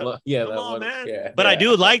 Yeah, yeah, come that on, one, man. yeah, But I yeah,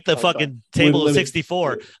 do like the part time fucking with table of limits.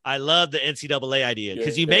 64. I love the NCAA idea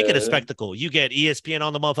because you make it a Yeah, spectacle. You get ESPN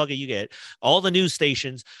on the motherfucker. You get all the news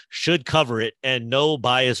stations should cover it and no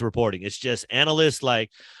bias reporting. It's just analysts like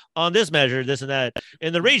on this measure, this and that.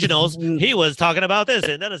 In the regionals, he was talking about this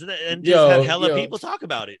and that, and just have hella yo, people talk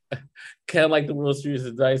about it. kind of like the World Series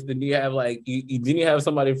of Dice. Then you have like didn't you have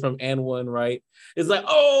somebody from N one, right? It's like,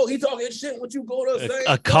 oh, he talking shit. What you gonna say? And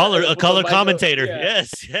A put the color mic up. commentator. Yeah,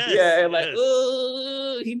 Yes, yes, yeah, and like,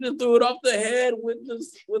 yes. he just threw it off the head with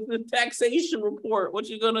the taxation report. What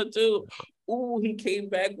you gonna do? Ooh, he came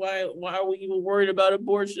back. Why are we even worried about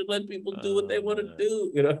abortion? Let people do what they want to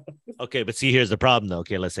do. You know. Okay, but see, here's the problem, though.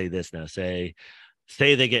 Okay, let's say this now. Say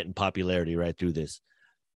they get in popularity right through this,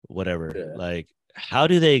 whatever. Yeah. Like, how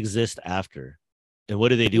do they exist after, and what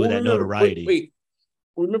do they do with that Remember, notoriety? wait.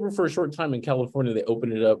 Remember, for a short time in California, they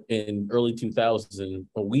opened it up in early 2000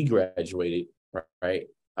 when we graduated. Right.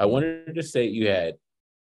 I wanted to say you had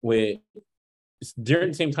when during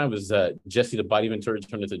the same time as Jesse the Body Ventura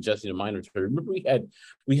turned into Jesse the Mind Ventura. Remember,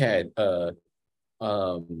 we had not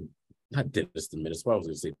Dennis the Menace. Why was I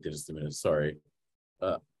going to say Dennis the Menace? Sorry.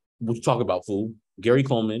 We'll talk about food. Gary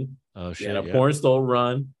Coleman. Oh shit! You had a porn store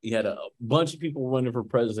run. You had a bunch of people running for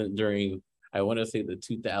president during, I want to say, the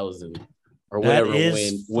 2000 or whatever. That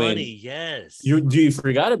is when funny. Yes, you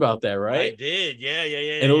forgot about that, right? I did. Yeah.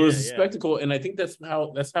 And it was a spectacle, and I think that's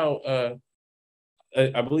how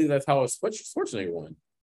I believe that's how Schwarzenegger won.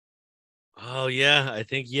 Oh yeah, I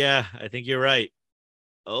think you're right.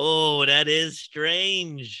 Oh, that is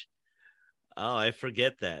strange. Oh, I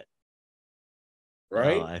forget that. Oh,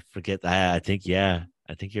 Right? I forget that. I think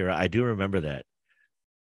you're right. I do remember that.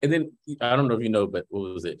 And then I don't know if you know, but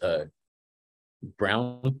what was it?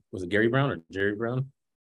 Brown, was it Gary Brown or Jerry Brown?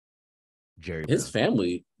 Jerry His Brown.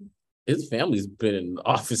 family, his family's been in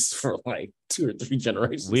office for like 2 or 3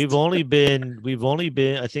 generations. We've only been.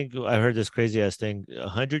 I think I heard this crazy ass thing.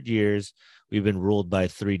 100 years, we've been ruled by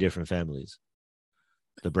 3 different families: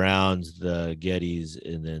 the Browns, the Gettys,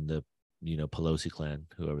 and then the Pelosi clan,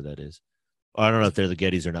 whoever that is. I don't know if they're the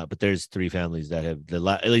Gettys or not, but there's 3 families that have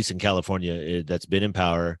at least in California that's been in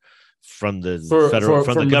power from the federal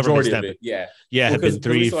from the government standpoint. Yeah, Yeah, well, have been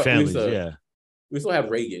 3 families. We still have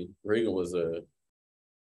Reagan. Reagan was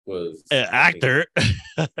actor.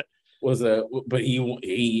 But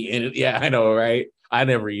he ended, yeah, I know, right? I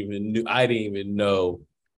never even knew. I didn't even know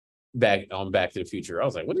Back to the Future. I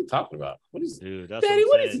was like, what are you talking about? What is Dude, that's Daddy?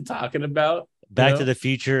 What is he talking about? Back to the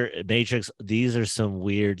Future, Matrix, these are some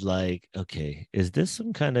weird, like, okay, is this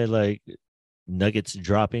some kind of like nuggets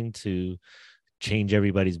dropping to change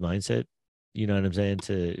everybody's mindset? You know what I'm saying?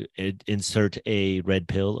 To insert a red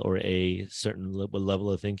pill or a certain level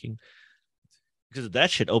of thinking. Because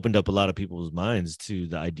that shit opened up a lot of people's minds to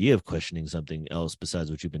the idea of questioning something else besides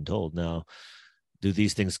what you've been told. Now, do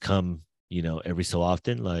these things come, every so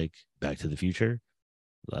often, like Back to the Future,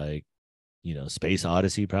 like, Space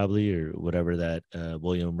Odyssey, probably, or whatever that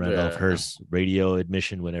William Randolph Hearst radio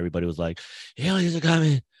admission when everybody was like, aliens are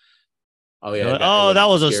coming. Oh, yeah. Oh, that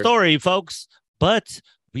was a story, folks. But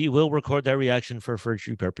we will record that reaction for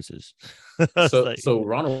future purposes. So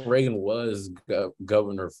Ronald Reagan was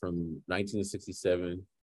governor from 1967 to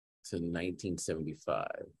 1975.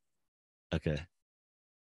 Okay.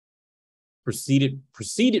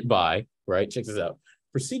 Preceded by, right? Check this out.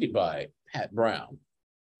 Preceded by Pat Brown.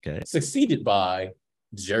 Okay. Succeeded by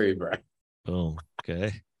Jerry Brown. Boom.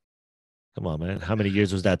 Okay. Come on, man. How many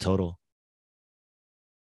years was that total?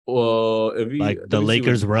 Well, if you like the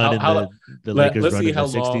Lakers run in the Lakers run in the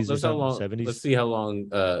 60s or something, 70s. Let's see how long.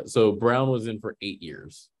 So Brown was in for 8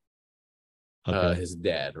 years. Okay. His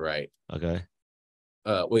dad, right? Okay.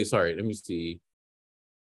 Wait, sorry. Let me see.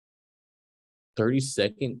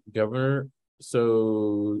 32nd governor.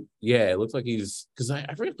 So yeah, it looks like he's, because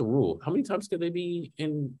I forget the rule. How many times could they be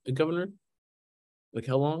in a governor? Like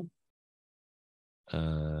how long? I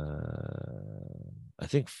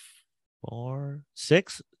think 4,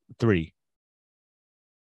 6, 3.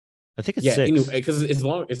 I think it's 6. Anyway, because it's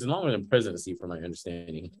longer than presidency, from my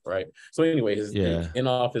understanding, right? So anyway, his in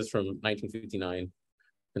office from 1959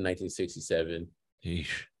 to 1967.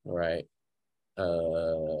 Eesh. Right.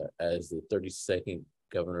 As the 32nd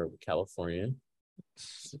governor of California,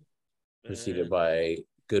 preceded by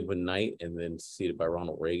Goodwin Knight, and then succeeded by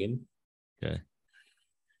Ronald Reagan. Okay.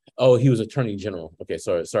 Oh, he was attorney general. Okay,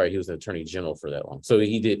 sorry, he was the attorney general for that long. So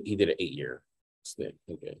he did an 8-year stint.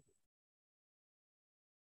 Okay.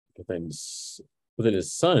 But then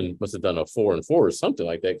his son must have done a 4 and 4 or something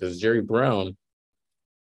like that, because Jerry Brown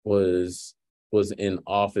was in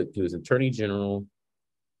office. He was attorney general.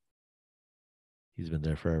 He's been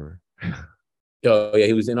there forever. Oh yeah,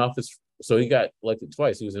 he was in office. So he got elected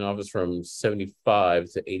twice. He was in office from 75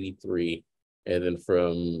 to 83, and then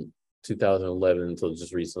from 2011 until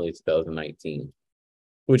just recently 2019.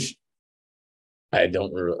 Which I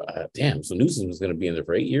don't. Damn. So Newsom was going to be in there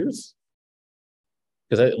for 8 years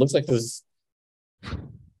because it looks like this.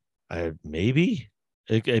 I maybe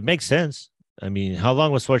it makes sense. I mean, how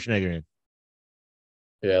long was Schwarzenegger in?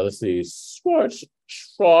 Yeah, let's see.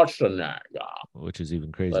 Schwarzenegger. Which is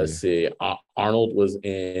even Let's crazier. see. Arnold was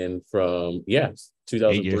in from 8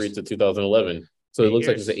 2003 years. to 2011. So it Eight looks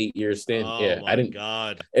like it's an years. 8 year stint. Oh Yeah, I my didn't.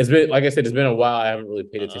 God. It's been like I said, it's been a while. I haven't really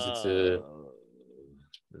paid attention Uh, to.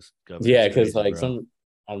 this government's Yeah, because crazy, like bro. some,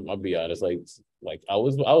 I'll be honest. Like I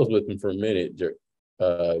was with him for a minute.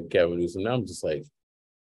 Gavin Newsom. Now I'm just like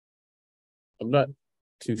I'm not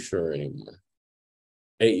too sure anymore.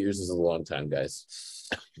 8 years is a long time, guys.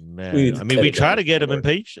 We Man, need I to mean, cut we it try down to get him more.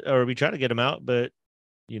 impeached or we try to get him out, but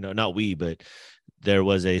not we, but there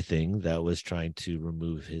was a thing that was trying to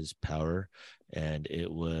remove his power and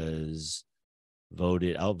it was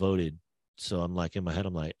outvoted. So I'm like in my head,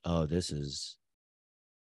 I'm like, oh, this is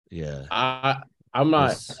yeah, I I'm not.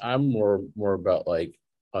 this I'm more about like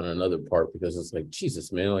on another part because it's like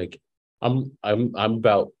Jesus, man. Like I'm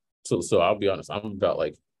about so I'll be honest. I'm about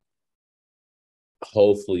like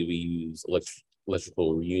hopefully we use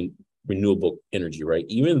electrical renewable energy, right?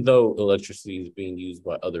 Even though electricity is being used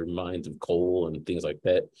by other mines of coal and things like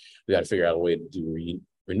that, we got to figure out a way to do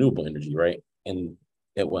renewable energy, right? And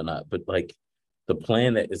whatnot. But like the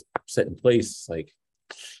plan that is set in place, like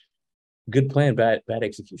good plan, bad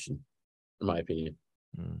execution, in my opinion.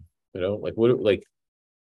 mm, Like what like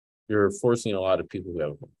you're forcing a lot of people who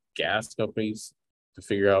have gas companies to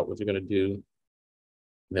figure out what they're going to do.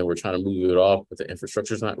 And then we're trying to move it off, but the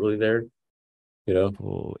infrastructure's not really there. You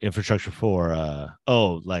know, infrastructure for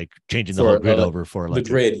like changing the whole for grid over for the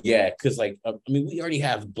electric. grid, yeah, because like I mean, we already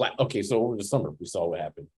have black. Okay, so over the summer we saw what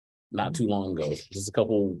happened not Mm, too long ago, just a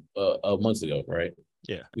couple of months ago, right?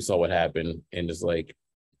 yeah. We saw what happened, and it's like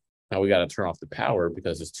now we got to turn off the power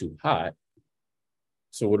because it's too hot.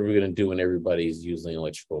 So what are we gonna do when everybody's using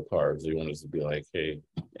electrical cars? They want us to be like, hey,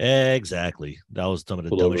 Exactly. That was some of the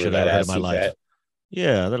pull dumbest over shit I that ever heard in ass my too life. fat,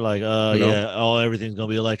 Yeah, they're like, you know? yeah, everything's gonna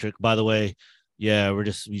be electric. By the way, yeah, we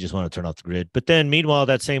just want to turn off the grid. But then meanwhile,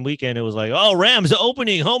 that same weekend, it was like, oh, Rams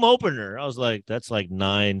opening home opener. I was like, that's like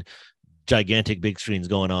 9 gigantic big screens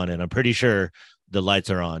going on, and I'm pretty sure the lights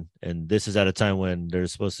are on. And this is at a time when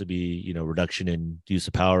there's supposed to be, reduction in use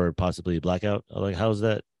of power or possibly a blackout. I'm like, how's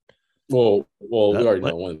that? Well, we already What?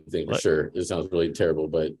 know one thing for What? sure. It sounds really terrible,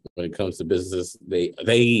 but when it comes to business, they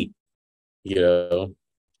you know,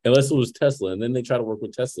 unless it was Tesla, and then they try to work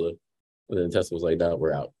with Tesla, and then Tesla was like, "No,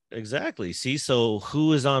 we're out." Exactly. See, so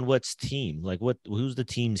who is on what's team? Like who's the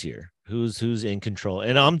teams here? Who's in control?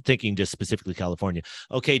 And I'm thinking just specifically California.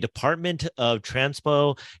 Okay, Department of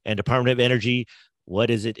Transpo and Department of Energy. What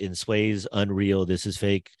is it in Sway's Unreal? This is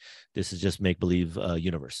fake. This is just make believe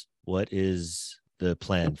universe. What is the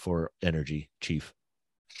plan for energy, Chief?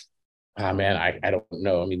 Ah, man, I don't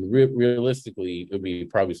know. I mean, realistically, it would be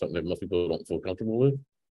probably something that most people don't feel comfortable with,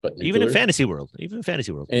 but Even in nuclear. fantasy world,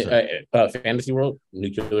 what's And, up? fantasy world,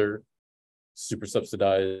 nuclear, super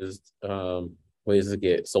subsidized ways to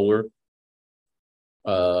get solar.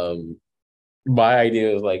 Um, my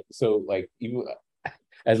idea is like so, like even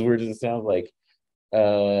as weird as it sounds, like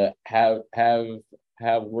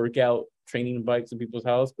have workout training bikes in people's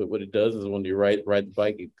house, but what it does is when you ride the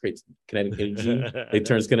bike, it creates kinetic energy. It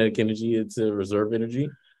turns kinetic energy into reserve energy.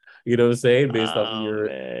 You know what I'm saying? Based off of Oh your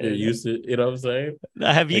man, use, you know what I'm saying?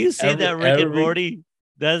 have you Like seen that Rick and Morty?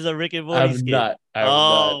 That's a Rick and Morty skit.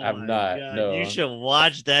 Oh I've my not. god, you No, should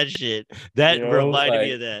watch that shit. you That know, reminded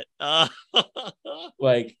me of that. Oh.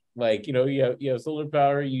 you have solar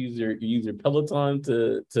power. You use your Peloton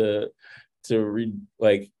to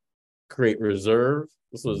create reserve.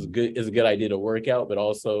 This was Mm, good. It's a good idea to work out, but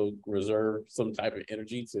also reserve some type of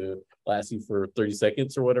energy to last you for 30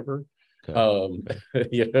 seconds or whatever. okay, Um, okay,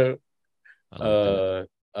 you know, I like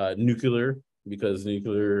that. nuclear because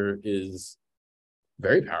nuclear is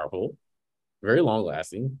very powerful, very long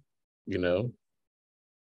lasting. You know,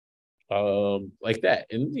 like that,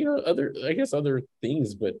 and other I guess other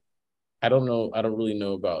things, but I don't know. I don't really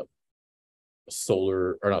know about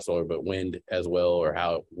solar or not solar, but wind as well, or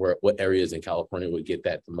what areas in California would get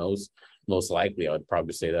that the most. Most likely, I would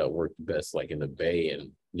probably say that would work best like in the Bay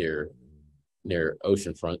and near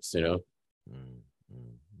ocean fronts, Mm, mm,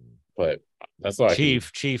 mm. But that's all I can.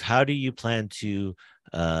 Chief, how do you plan to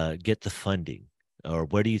get the funding? or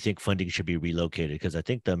where do you think funding should be relocated? Because I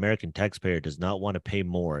think the American taxpayer does not want to pay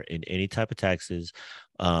more in any type of taxes.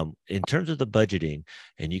 In terms of the budgeting,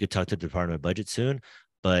 and you could talk to the Department of Budget soon,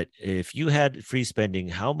 but if you had free spending,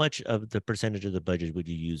 how much of the percentage of the budget would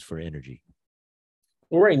you use for energy?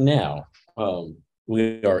 Well, right now,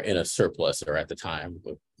 we are in a surplus, or at the time,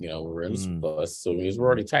 but, we're in a Mm, surplus, so it means we're mm,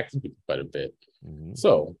 already taxing people quite a bit. mm,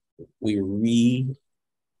 So we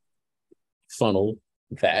funnel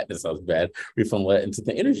that. That sounds bad. We funnel that into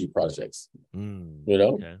the energy projects. mm. You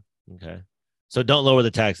know, Okay. Okay. So don't lower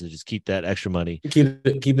the taxes, just keep that extra money. keep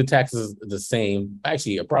the taxes the same.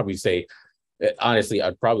 Actually, I'd probably say, honestly,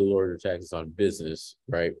 I'd probably lower the taxes on business,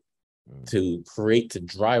 right? Mm. To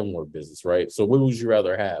drive more business, right? So what would you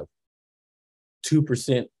rather have?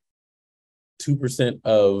 2%, 2%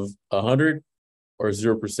 of 100, or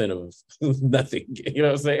 0% of nothing? You know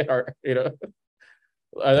what I'm saying? Or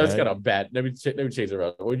that's That kind of bad. Let me change it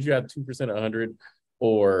around. Would you have 2% of 100,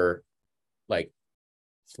 or like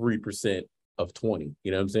 3% of 20?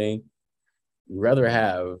 You know what I'm saying? You'd rather mm,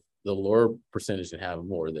 have the lower percentage and have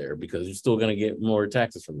more there, because you're still going to get more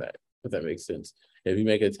taxes from that, if that makes sense. If you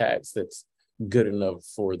make a tax that's good enough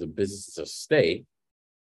for the business to stay,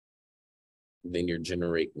 then you're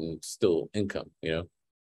generating still income. It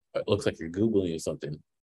looks like you're Googling something.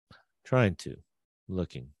 trying to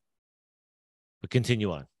looking. But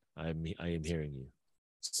continue on. I am hearing you.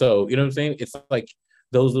 So, you know what I'm saying? It's like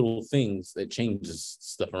those little things that changes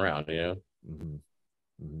stuff around. Mm-hmm.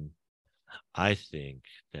 Mm-hmm. I think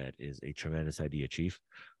that is a tremendous idea, Chief.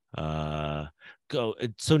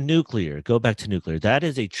 So nuclear. Go back to nuclear. That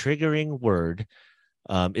is a triggering word.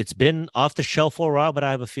 It's been off the shelf for a while, but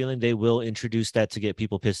I have a feeling they will introduce that to get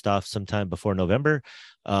people pissed off sometime before November.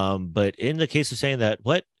 But in the case of saying that,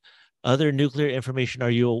 what other nuclear information are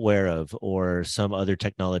you aware of, or some other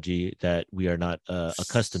technology that we are not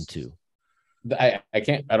accustomed to? I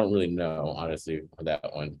don't really know, honestly, on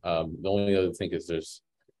that one. The only other thing is there's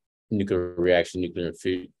nuclear reaction, nuclear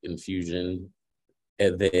infusion,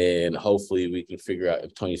 and then hopefully we can figure out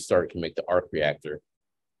if Tony Stark can make the arc reactor.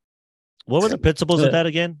 What were the principles of It that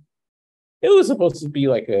again? was supposed to be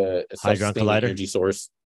like a Hadron self-sustaining collider? energy source.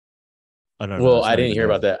 Oh no, no, Well, that's I not didn't even hear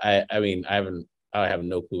there. about that. I have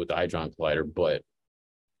no clue with the Hadron Collider, but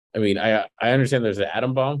I mean, I understand there's an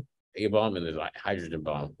atom bomb, a bomb, and there's a hydrogen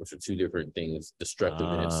bomb, which are two different things,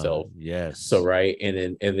 destructive in itself. So Yes. right, and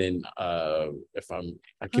then if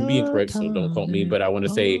I can be incorrect, so don't quote me, Atomic but I want to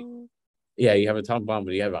say, bomb. yeah, you have a atomic bomb,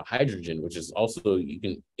 but you have a hydrogen, which is also, you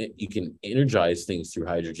can energize things through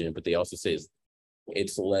hydrogen, but they also say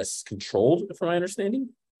it's less controlled, from my understanding.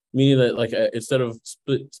 Meaning that, like, instead of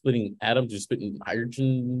splitting atoms, you're splitting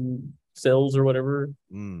hydrogen cells or whatever.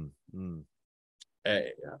 Mm, mm. I,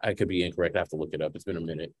 I could be incorrect. I have to look it up. It's been a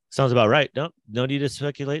minute. Sounds about right. No need to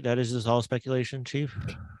speculate. That is just all speculation, Chief.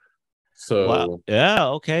 Wow. So, Yeah.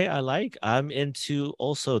 Okay. I'm into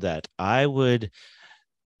also that. I would,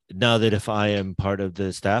 now that if I am part of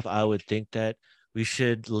the staff, I would think that we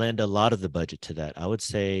should lend a lot of the budget to that. I would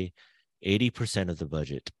say 80% of the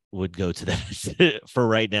budget would go to that for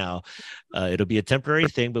right now. It'll be a temporary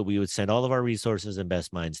thing, but we would send all of our resources and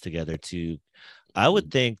best minds together to, I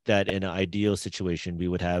would think that in an ideal situation, we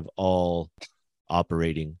would have all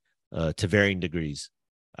operating to varying degrees.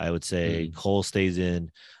 I would say mm, coal stays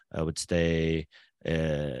in. I would stay,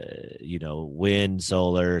 wind,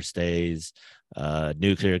 solar stays.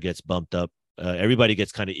 Nuclear gets bumped up. Everybody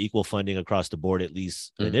gets kind of equal funding across the board, at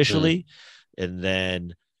least mm, initially, and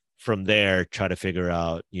then from there try to figure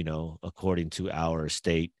out, according to our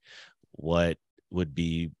state, what would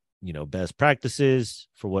be best practices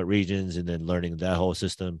for what regions, and then learning that whole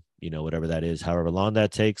system, whatever that is, however long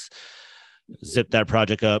that takes, zip that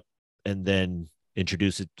project up, and then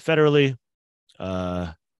introduce it federally,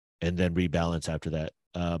 uh, and then rebalance after that.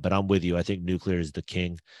 But I'm with you. I think nuclear is the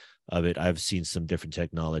king of it. I've seen some different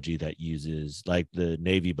technology that uses, like the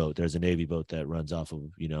Navy boat. There's a Navy boat that runs off of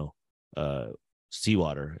uh,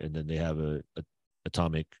 seawater, and then they have a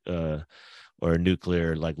atomic or a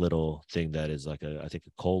nuclear like little thing that is like I think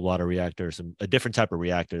a cold water reactor, a different type of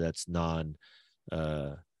reactor that's non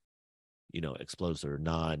uh explosive or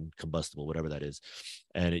non-combustible, whatever that is,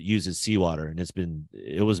 and it uses seawater, and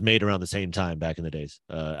it was made around the same time back in the days.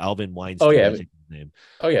 Alvin oh Weinstein, yeah, I think his name.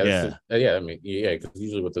 oh yeah, Yeah, yeah. I mean, yeah, because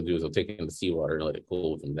usually what they'll do is they'll take it in the seawater and let it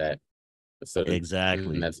cool from that. So and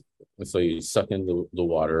exactly. that's so you suck in the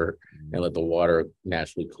water and let the water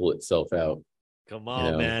naturally cool itself out. Come You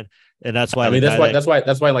on, know, man. And that's why I the mean, guy that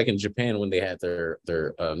that's why like in Japan, when they had their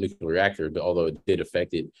nuclear reactor, but although it did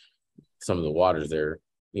affect it, some of the waters there,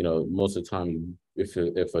 most of the time, if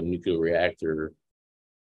a nuclear reactor,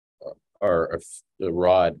 or if the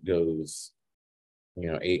rod goes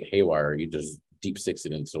haywire, you just deep six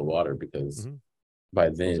it into the water because Mm-hmm. by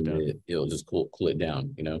Cools it then down. it'll just cool it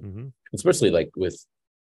down. Mm-hmm. Especially like with,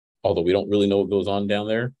 although we don't really know what goes on down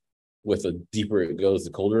there, with the deeper it goes,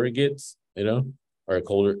 the colder it gets. Or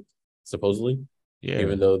colder supposedly. Yeah.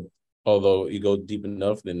 Even though, although you go deep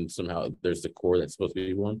enough, then somehow there's the core that's supposed to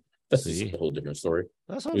be warm. That's just See, a whole different story.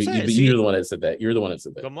 that's what I'm saying. You're See, the one that said that. You're the one that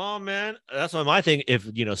said that. come on, man. That's what my thing. If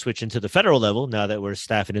switching to the federal level now that we're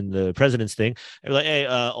staffing in the president's thing, and like, hey,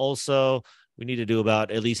 also we need to do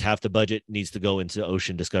about at least half the budget needs to go into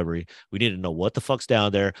ocean discovery. We need to know what the fuck's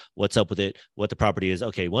down there, what's up with it, what the property is.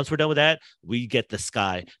 Okay, once we're done with that, we get the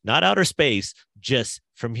sky, not outer space, just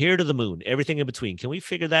from here to the moon, everything in between. Can we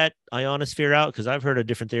figure that ionosphere out? Because I've heard of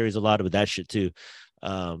different theories, a lot of that shit too.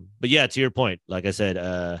 But yeah, to your point, like I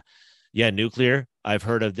said, yeah, nuclear. I've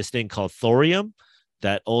heard of this thing called thorium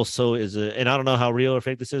that also is and I don't know how real or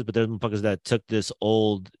fake this is, but there's motherfuckers that took this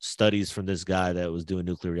old studies from this guy that was doing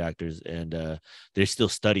nuclear reactors, and they still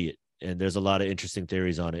study it. And there's a lot of interesting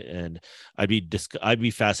theories on it, and I'd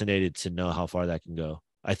be fascinated to know how far that can go.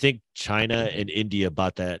 I think China and India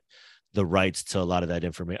bought the rights to a lot of that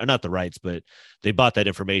information, not the rights, but they bought that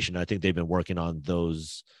information. I think they've been working on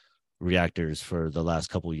those reactors for the last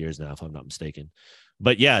couple of years now, if I'm not mistaken.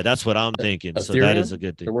 But yeah, that's what I'm thinking. So that is a Ethereum.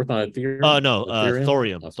 good thing. They're working on Oh Ethereum. no, Ethereum.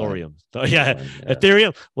 thorium, That's fine. thorium. Yeah, Yeah,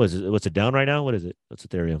 Ethereum. What's it down right now? What is it? What's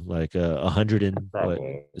Ethereum? Like 100 and what?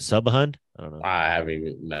 probably. Sub 100? I don't know. I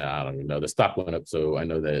don't even know. The stock went up, so I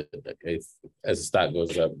know that as the stock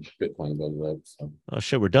goes up, Bitcoin goes up. So Oh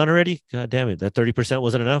shit, we're done already. God damn it, that 30%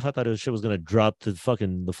 wasn't enough. I thought shit was gonna drop to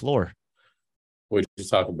fucking the floor. what did you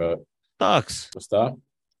talk about? Stocks. The stock?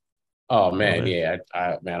 Oh Oh man, man.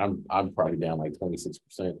 yeah. Man, I'm probably down like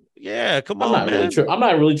 26%. Yeah, come I'm on, not really man. tripping. I'm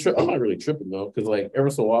not really tripping though, because like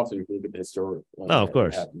every so often you look at the historic one No, of that it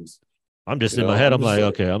course. happens. I'm just in my head. I'm I'm just like,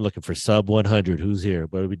 like, okay, I'm looking for sub 100. Who's here?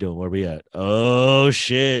 What are we doing? Where are we at? Oh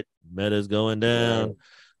shit, Meta's going yeah, down.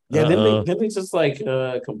 yeah. Uh oh. Then they just like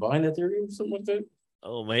combine Ethereum or something like that.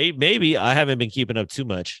 Oh, maybe I haven't been keeping up too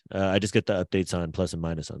much. I just get the updates on plus and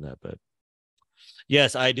minus on that. But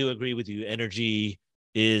yes, I do agree with you. Energy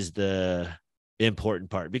is the important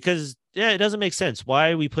part because yeah, it doesn't make sense.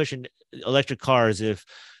 Why are we pushing electric cars if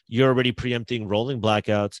you're already preempting rolling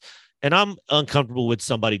blackouts? And I'm uncomfortable with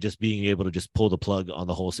somebody just being able to just pull the plug on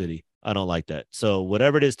the whole city. I don't like that. So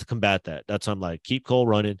whatever it is to combat that, that's why I'm like, keep coal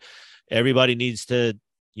running. Everybody needs to,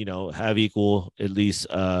 have equal at least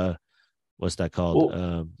what's that called?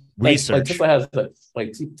 Well, like Research.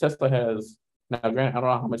 Tesla has now. Granted, I don't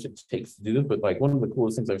know how much it takes to do this, but like one of the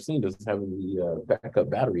coolest things I've seen is having the backup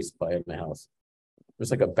battery supply in the house. There's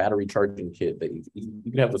like a battery charging kit that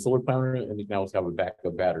you can have the solar panel and you can also have a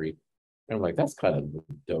backup battery. And I'm like, that's kind of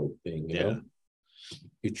a dope thing, Yeah.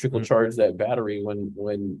 You trickle charge that battery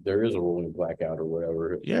when there is a rolling blackout or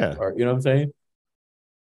whatever. Yeah. Or you know what I'm saying?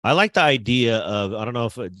 I like the idea of, I don't know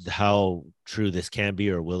if how true this can be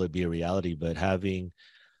or will it be a reality, but having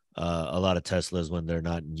a lot of Teslas when they're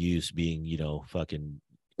not in use being, fucking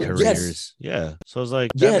Yes, careers. Yeah. So I was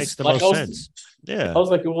like, that makes yes. the Like most sense. I Yeah. was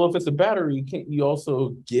like, well, if it's a battery, can't you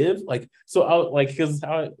also give like so? I like because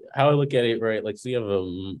how I look at it, right? Like, so you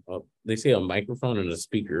have they say a microphone and a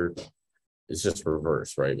speaker. It's just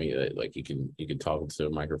reverse, right? I mean, like you can talk to a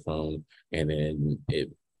microphone and then it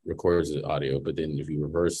records the audio, but then if you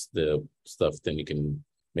reverse the stuff, then you can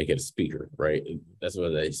make it a speaker, right? That's what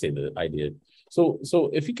they say the idea. So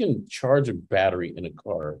if you can charge a battery in a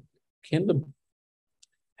car, can the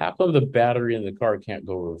how come the battery in the car can't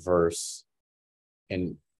go reverse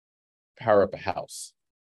and power up a house?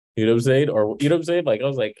 You know what I'm saying? Or you know what I'm saying? Like I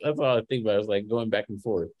was like, that's all I think about. I was like going back and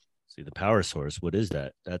forth. See the power source. What is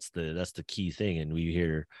that? That's the key thing. And we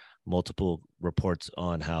hear multiple reports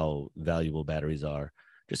on how valuable batteries are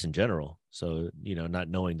just in general. So, not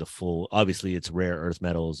knowing the full, obviously it's rare earth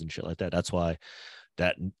metals and shit like that. That's why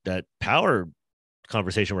that power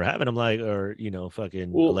conversation we're having, I'm like, or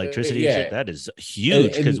fucking Well, electricity shit, yeah, that is and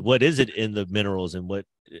huge. Because and what is it in the minerals, and what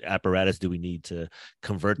apparatus do we need to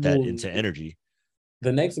convert that well, into energy?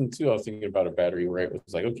 the next thing too, I was thinking about a battery, right?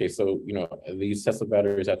 Was like, okay, so these Tesla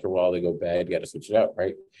batteries after a while they go bad, you got to switch it out,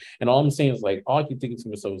 right? And all I'm saying is like, all I keep thinking to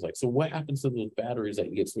myself is like, so what happens to those batteries that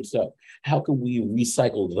you get switched out? How can we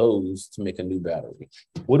recycle those to make a new battery?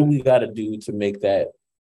 What do we got to do to make that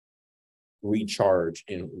recharge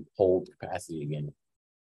and hold capacity again?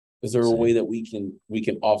 Is there a way See, that we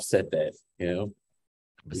can offset that? but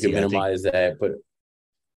We can see, I think, minimize that, but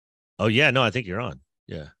oh yeah, no, I think you're on.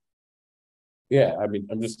 Yeah. yeah, I mean,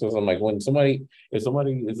 I'm just because I'm like if somebody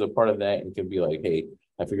is a part of that and can be like, hey,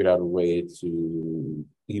 I figured out a way to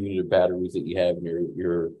even the batteries that you have in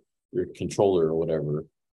your controller or whatever,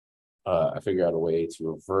 I figure out a way to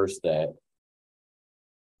reverse that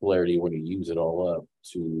polarity when you use it all up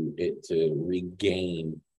to it to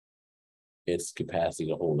regain its capacity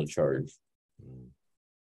to hold a charge. Mm.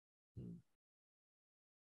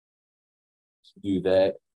 Do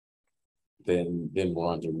that, then we're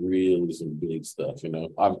on to really some big stuff, you know.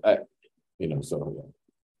 I you know, so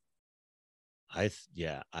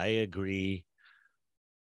Yeah, I agree.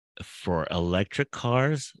 For electric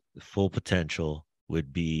cars, full potential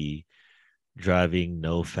would be driving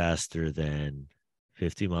no faster than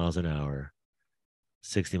 50 miles an hour,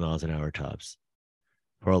 60 miles an hour tops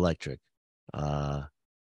for electric. Uh,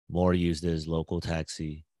 More used as local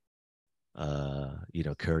taxi,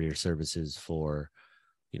 courier services for,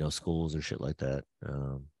 schools or shit like that.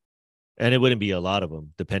 And it wouldn't be a lot of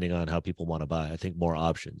them depending on how people want to buy. I think more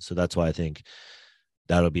options. So that's why I think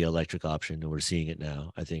that'll be electric option, and we're seeing it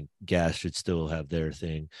now. I think gas should still have their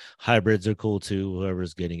thing. Hybrids are cool too,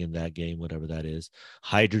 whoever's getting in that game, whatever that is.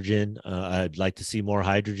 Hydrogen, I'd like to see more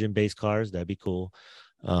hydrogen based cars. That'd be cool.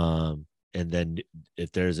 And then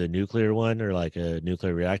if there's a nuclear one or like a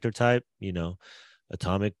nuclear reactor type,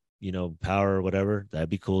 atomic, power or whatever, that'd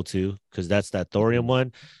be cool too, because that's that thorium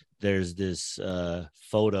one. There's this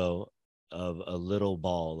photo of a little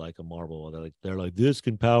ball, like a marble. They're like, this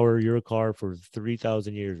can power your car for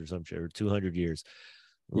 3,000 years or some shit, or 200 years.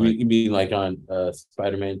 Like, you mean like on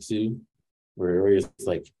Spider-Man 2, where it's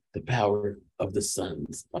like the power of the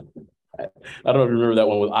suns. I don't remember that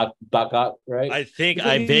one with Doc Ock, right? I think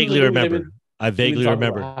Because I vaguely remember. I vaguely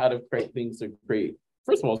remember how to create things to create.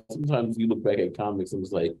 First of all, sometimes you look back at comics and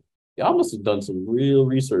it's like, y'all must have done some real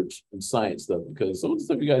research and science stuff, because some of the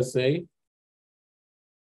stuff you guys say,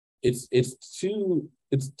 it's too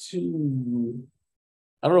I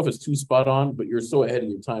don't know if it's too spot on, but you're so ahead of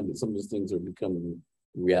your time that some of these things are becoming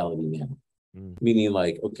reality now. Meaning,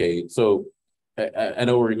 like, okay, so I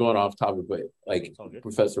know we're going off topic, but like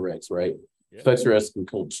Professor X, right? Yeah. Professor X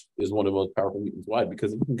is one of the most powerful mutants. Why?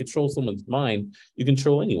 Because if you can control someone's mind, you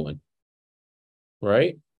control anyone,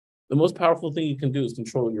 right? The most powerful thing you can do is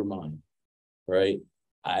control your mind, right?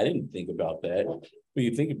 I didn't think about that. When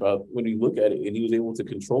you think about, when you look at it, and he was able to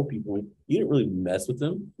control people, he didn't really mess with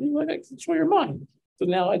them. He was like, control your mind. So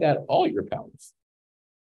now I got all your powers.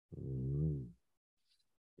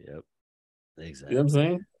 Yep. Exactly. You know what I'm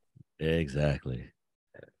saying? Exactly.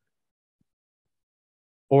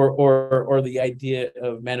 Or the idea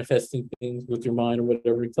of manifesting things with your mind or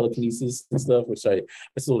whatever, telekinesis and stuff, which I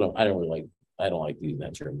still don't. I don't like using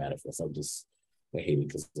that term manifest. I hate it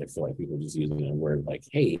because I feel like people are just using a word like,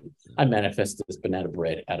 hey, I manifest this banana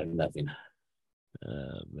bread out of nothing.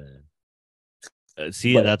 Man.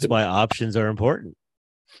 That's why options are important.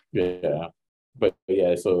 Yeah. But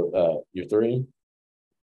yeah, so your thorium?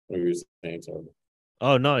 What you're saying, sorry.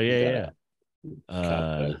 Oh no, yeah.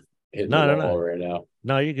 No. Right now.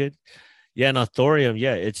 No, you're good. Yeah, no, thorium,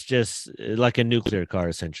 yeah, it's just like a nuclear car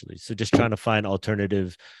essentially. So just trying to find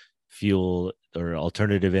alternative fuel or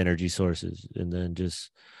alternative energy sources, and then just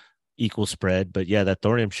equal spread. But yeah, that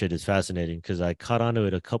thorium shit is fascinating because I caught onto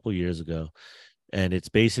it a couple years ago, and it's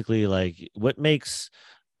basically like what makes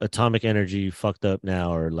atomic energy fucked up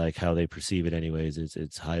now, or like how they perceive it anyways, is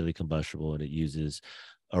it's highly combustible, and it uses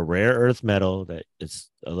a rare earth metal that it's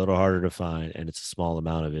a little harder to find, and it's a small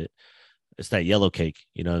amount of it. It's that yellow cake,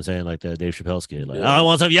 you know what I'm saying? Like the Dave Chappelle skit. Like, I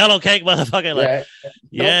want some yellow cake, motherfucker. Like,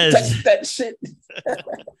 yes. That shit.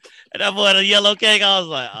 And I bought a yellow cake. I was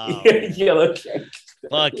like, oh, yellow cake.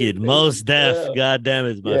 Fucking Mos Def. God damn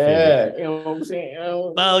it, my favorite. You know what I'm saying?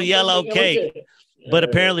 Yellow cake. But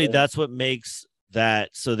apparently that's what makes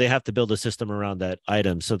that. So they have to build a system around that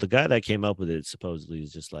item. So the guy that came up with it supposedly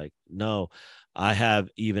is just like, no, I have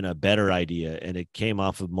even a better idea. And it came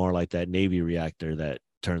off of more like that Navy reactor that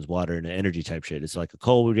turns water into energy type shit. It's like a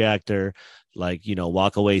coal reactor, like,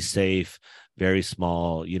 walk away safe, very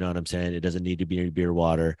small, you know what I'm saying? It doesn't need to be beer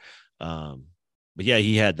water. But yeah,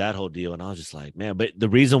 he had that whole deal, and I was just like, man. But the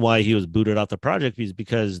reason why he was booted off the project is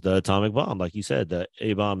because the atomic bomb, like you said, the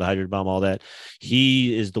A bomb, the hydrogen bomb, all that.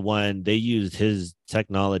 He is the one, they used his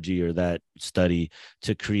technology or that study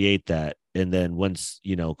to create that. And then once,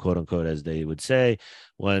 quote unquote, as they would say,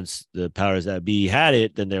 once the powers that be had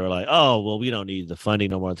it, then they were like, oh, well, we don't need the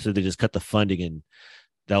funding no more. So they just cut the funding, and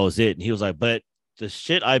that was it. And he was like, but the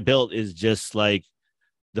shit I built is just like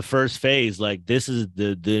the first phase. Like, this is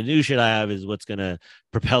the new shit I have is what's gonna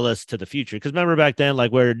propel us to the future. Because remember back then,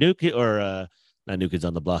 like where not New Kids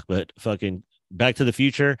on the Block, but fucking Back to the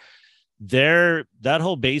Future, that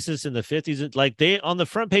whole basis in the 50s, like they on the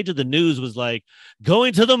front page of the news was like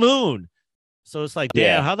going to the moon. So it's like,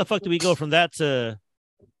 damn, how the fuck do we go from that to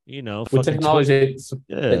with fucking technology,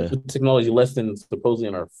 yeah. with technology less than supposedly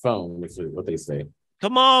on our phone, which is what they say.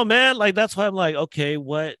 Come on, man. Like that's why I'm like, okay,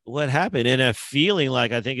 what happened? And a feeling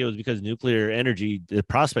like I think it was because nuclear energy, the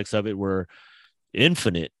prospects of it were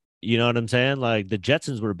infinite. You know what I'm saying? Like the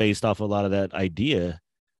Jetsons were based off a lot of that idea.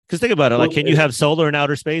 Because think about it, like, Well, can you have solar in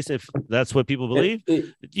outer space if that's what people it believe? it,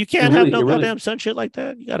 You it can't have really no it really goddamn sun shit like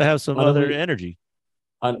that. You got to have some other honestly, energy.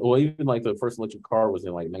 well, even like the first electric car was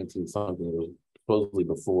in like 19 something. It was supposedly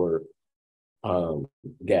before um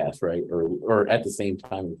gas, right? Or at the same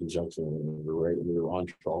time in conjunction, right? We were on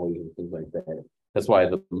trolleys and things like that. That's why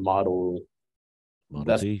the model. Model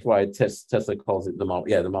That's T. why Tesla calls it the model.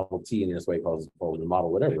 Yeah, the Model T, and that's why he calls it the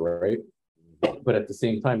model, whatever, right? But at the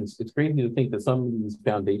same time, it's crazy to think that some of these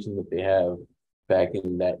foundations that they have back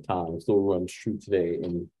in that time still runs true today.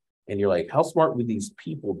 And you're like, how smart were these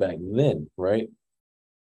people back then, right?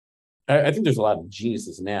 I think there's a lot of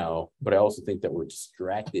geniuses now, but I also think that we're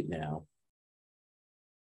distracted now,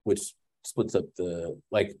 which splits up the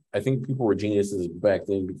like. I think people were geniuses back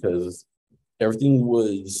then because everything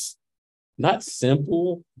was not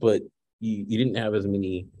simple, but you didn't have as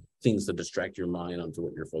many things to distract your mind onto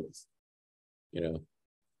what you're focused, you know.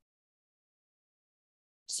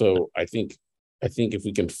 So I think if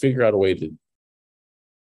we can figure out a way to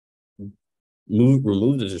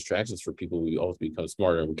remove the distractions for people, we all become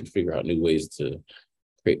smarter and we can figure out new ways to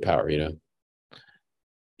create power, you know.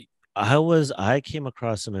 I came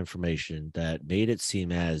across some information that made it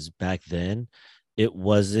seem as back then it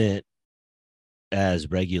wasn't as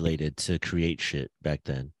regulated to create shit back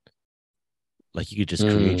then. Like you could just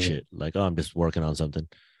create Mm. shit. Like, oh, I'm just working on something.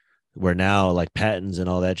 Where now, like patents and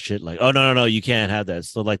all that shit, like, oh no, you can't have that.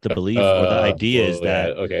 So like the belief or the idea is Well, yeah,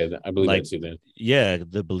 that, okay, I believe like, that too. Then, yeah,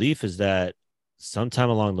 the belief is that sometime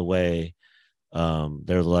along the way,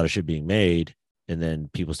 there was a lot of shit being made, and then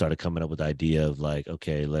people started coming up with the idea of like,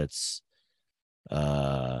 okay, let's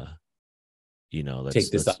uh take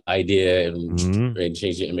this let's idea and, Mhm. and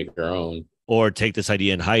change it and make it our own. Or take this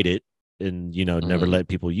idea and hide it, and never Mm-hmm. let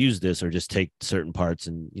people use this, or just take certain parts,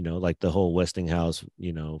 and like the whole Westinghouse,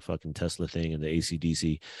 fucking Tesla thing, and the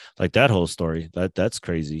ACDC, like that whole story, that's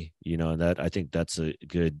crazy, and that, I think that's a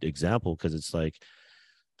good example, because it's like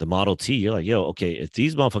the Model T, you're like, yo, okay, if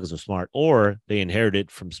these motherfuckers are smart, or they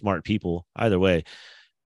inherited from smart people, either way,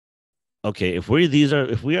 okay, if we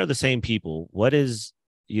are the same people, what is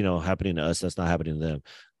happening to us that's not happening to them?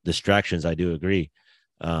 Distractions, I do agree.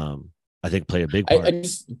 um I think play a big I, I part.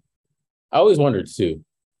 just I always wondered too,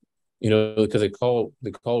 because they call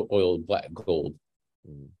oil black gold.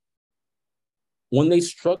 Mm. When they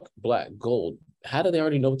struck black gold, how do they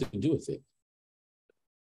already know what to do with it?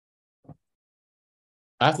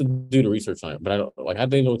 I have to do the research on it, but I don't like how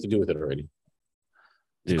do they know what to do with it already?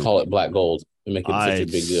 To Dude, call it black gold and make it such a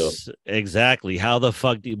big deal. exactly, how the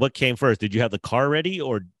fuck what came first? Did you have the car ready,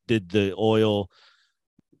 or did the oil,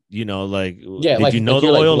 like, Yeah, did like you know like the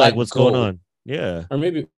you're like oil, like black what's going gold, on? Yeah. or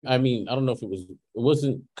maybe I mean I don't know if it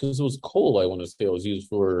wasn't because it was coal. I want to say it was used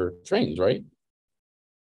for trains, right?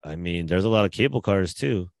 I mean, there's a lot of cable cars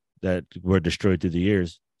too that were destroyed through the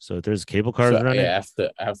years. So if there's cable cars So yeah, running,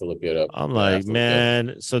 I have to look it up. I'm Yeah, I like, have to look it up.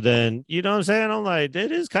 man. So then, you know what I'm saying? I'm like,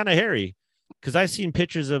 it is kind of hairy, because I've seen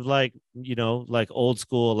pictures of, like, like old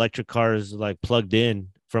school electric cars, like plugged in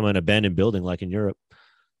from an abandoned building, like in Europe.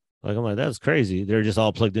 Like, I'm like, that's crazy. They're just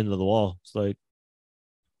all plugged into the wall. It's like,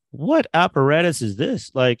 what apparatus is this?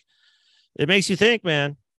 Like, it makes you think,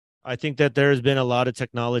 man. I think that there's been a lot of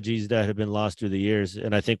technologies that have been lost through the years.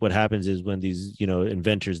 And I think what happens is when these,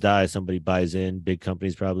 inventors die, somebody buys in, big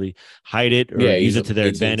companies probably hide it or Yeah, use use it to their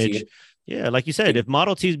advantage. AT&T. Yeah, like you said, Like, if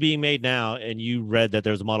Model T is being made now and you read that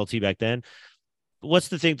there was a Model T back then, what's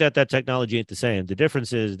to think that that technology ain't the same? The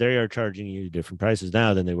difference is they are charging you different prices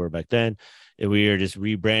now than they were back then. And we are just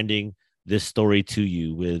rebranding this story to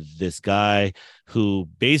you with this guy who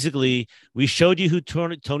basically, we showed you who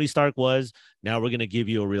Tony Stark was. Now we're going to give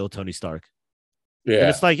you a real Tony Stark. And yeah.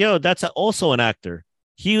 it's like, yo, that's also an actor.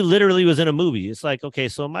 He literally was in a movie. It's like, okay,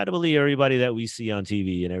 so am I to believe everybody that we see on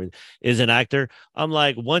TV and everything is an actor? I'm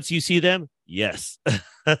like, once you see them, yes.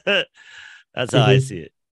 That's how I Mhm. see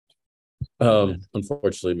it. Yeah.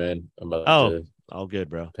 Unfortunately, man, I'm about Oh, to all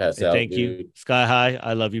good, bro. pass Hey, out, thank you. dude. Sky High.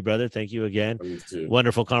 I love you, brother. Thank you again. Me too.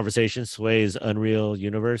 Wonderful conversation. Sway's Unreal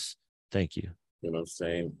Universe. Thank you. You know what I'm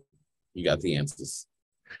saying? You got the answers.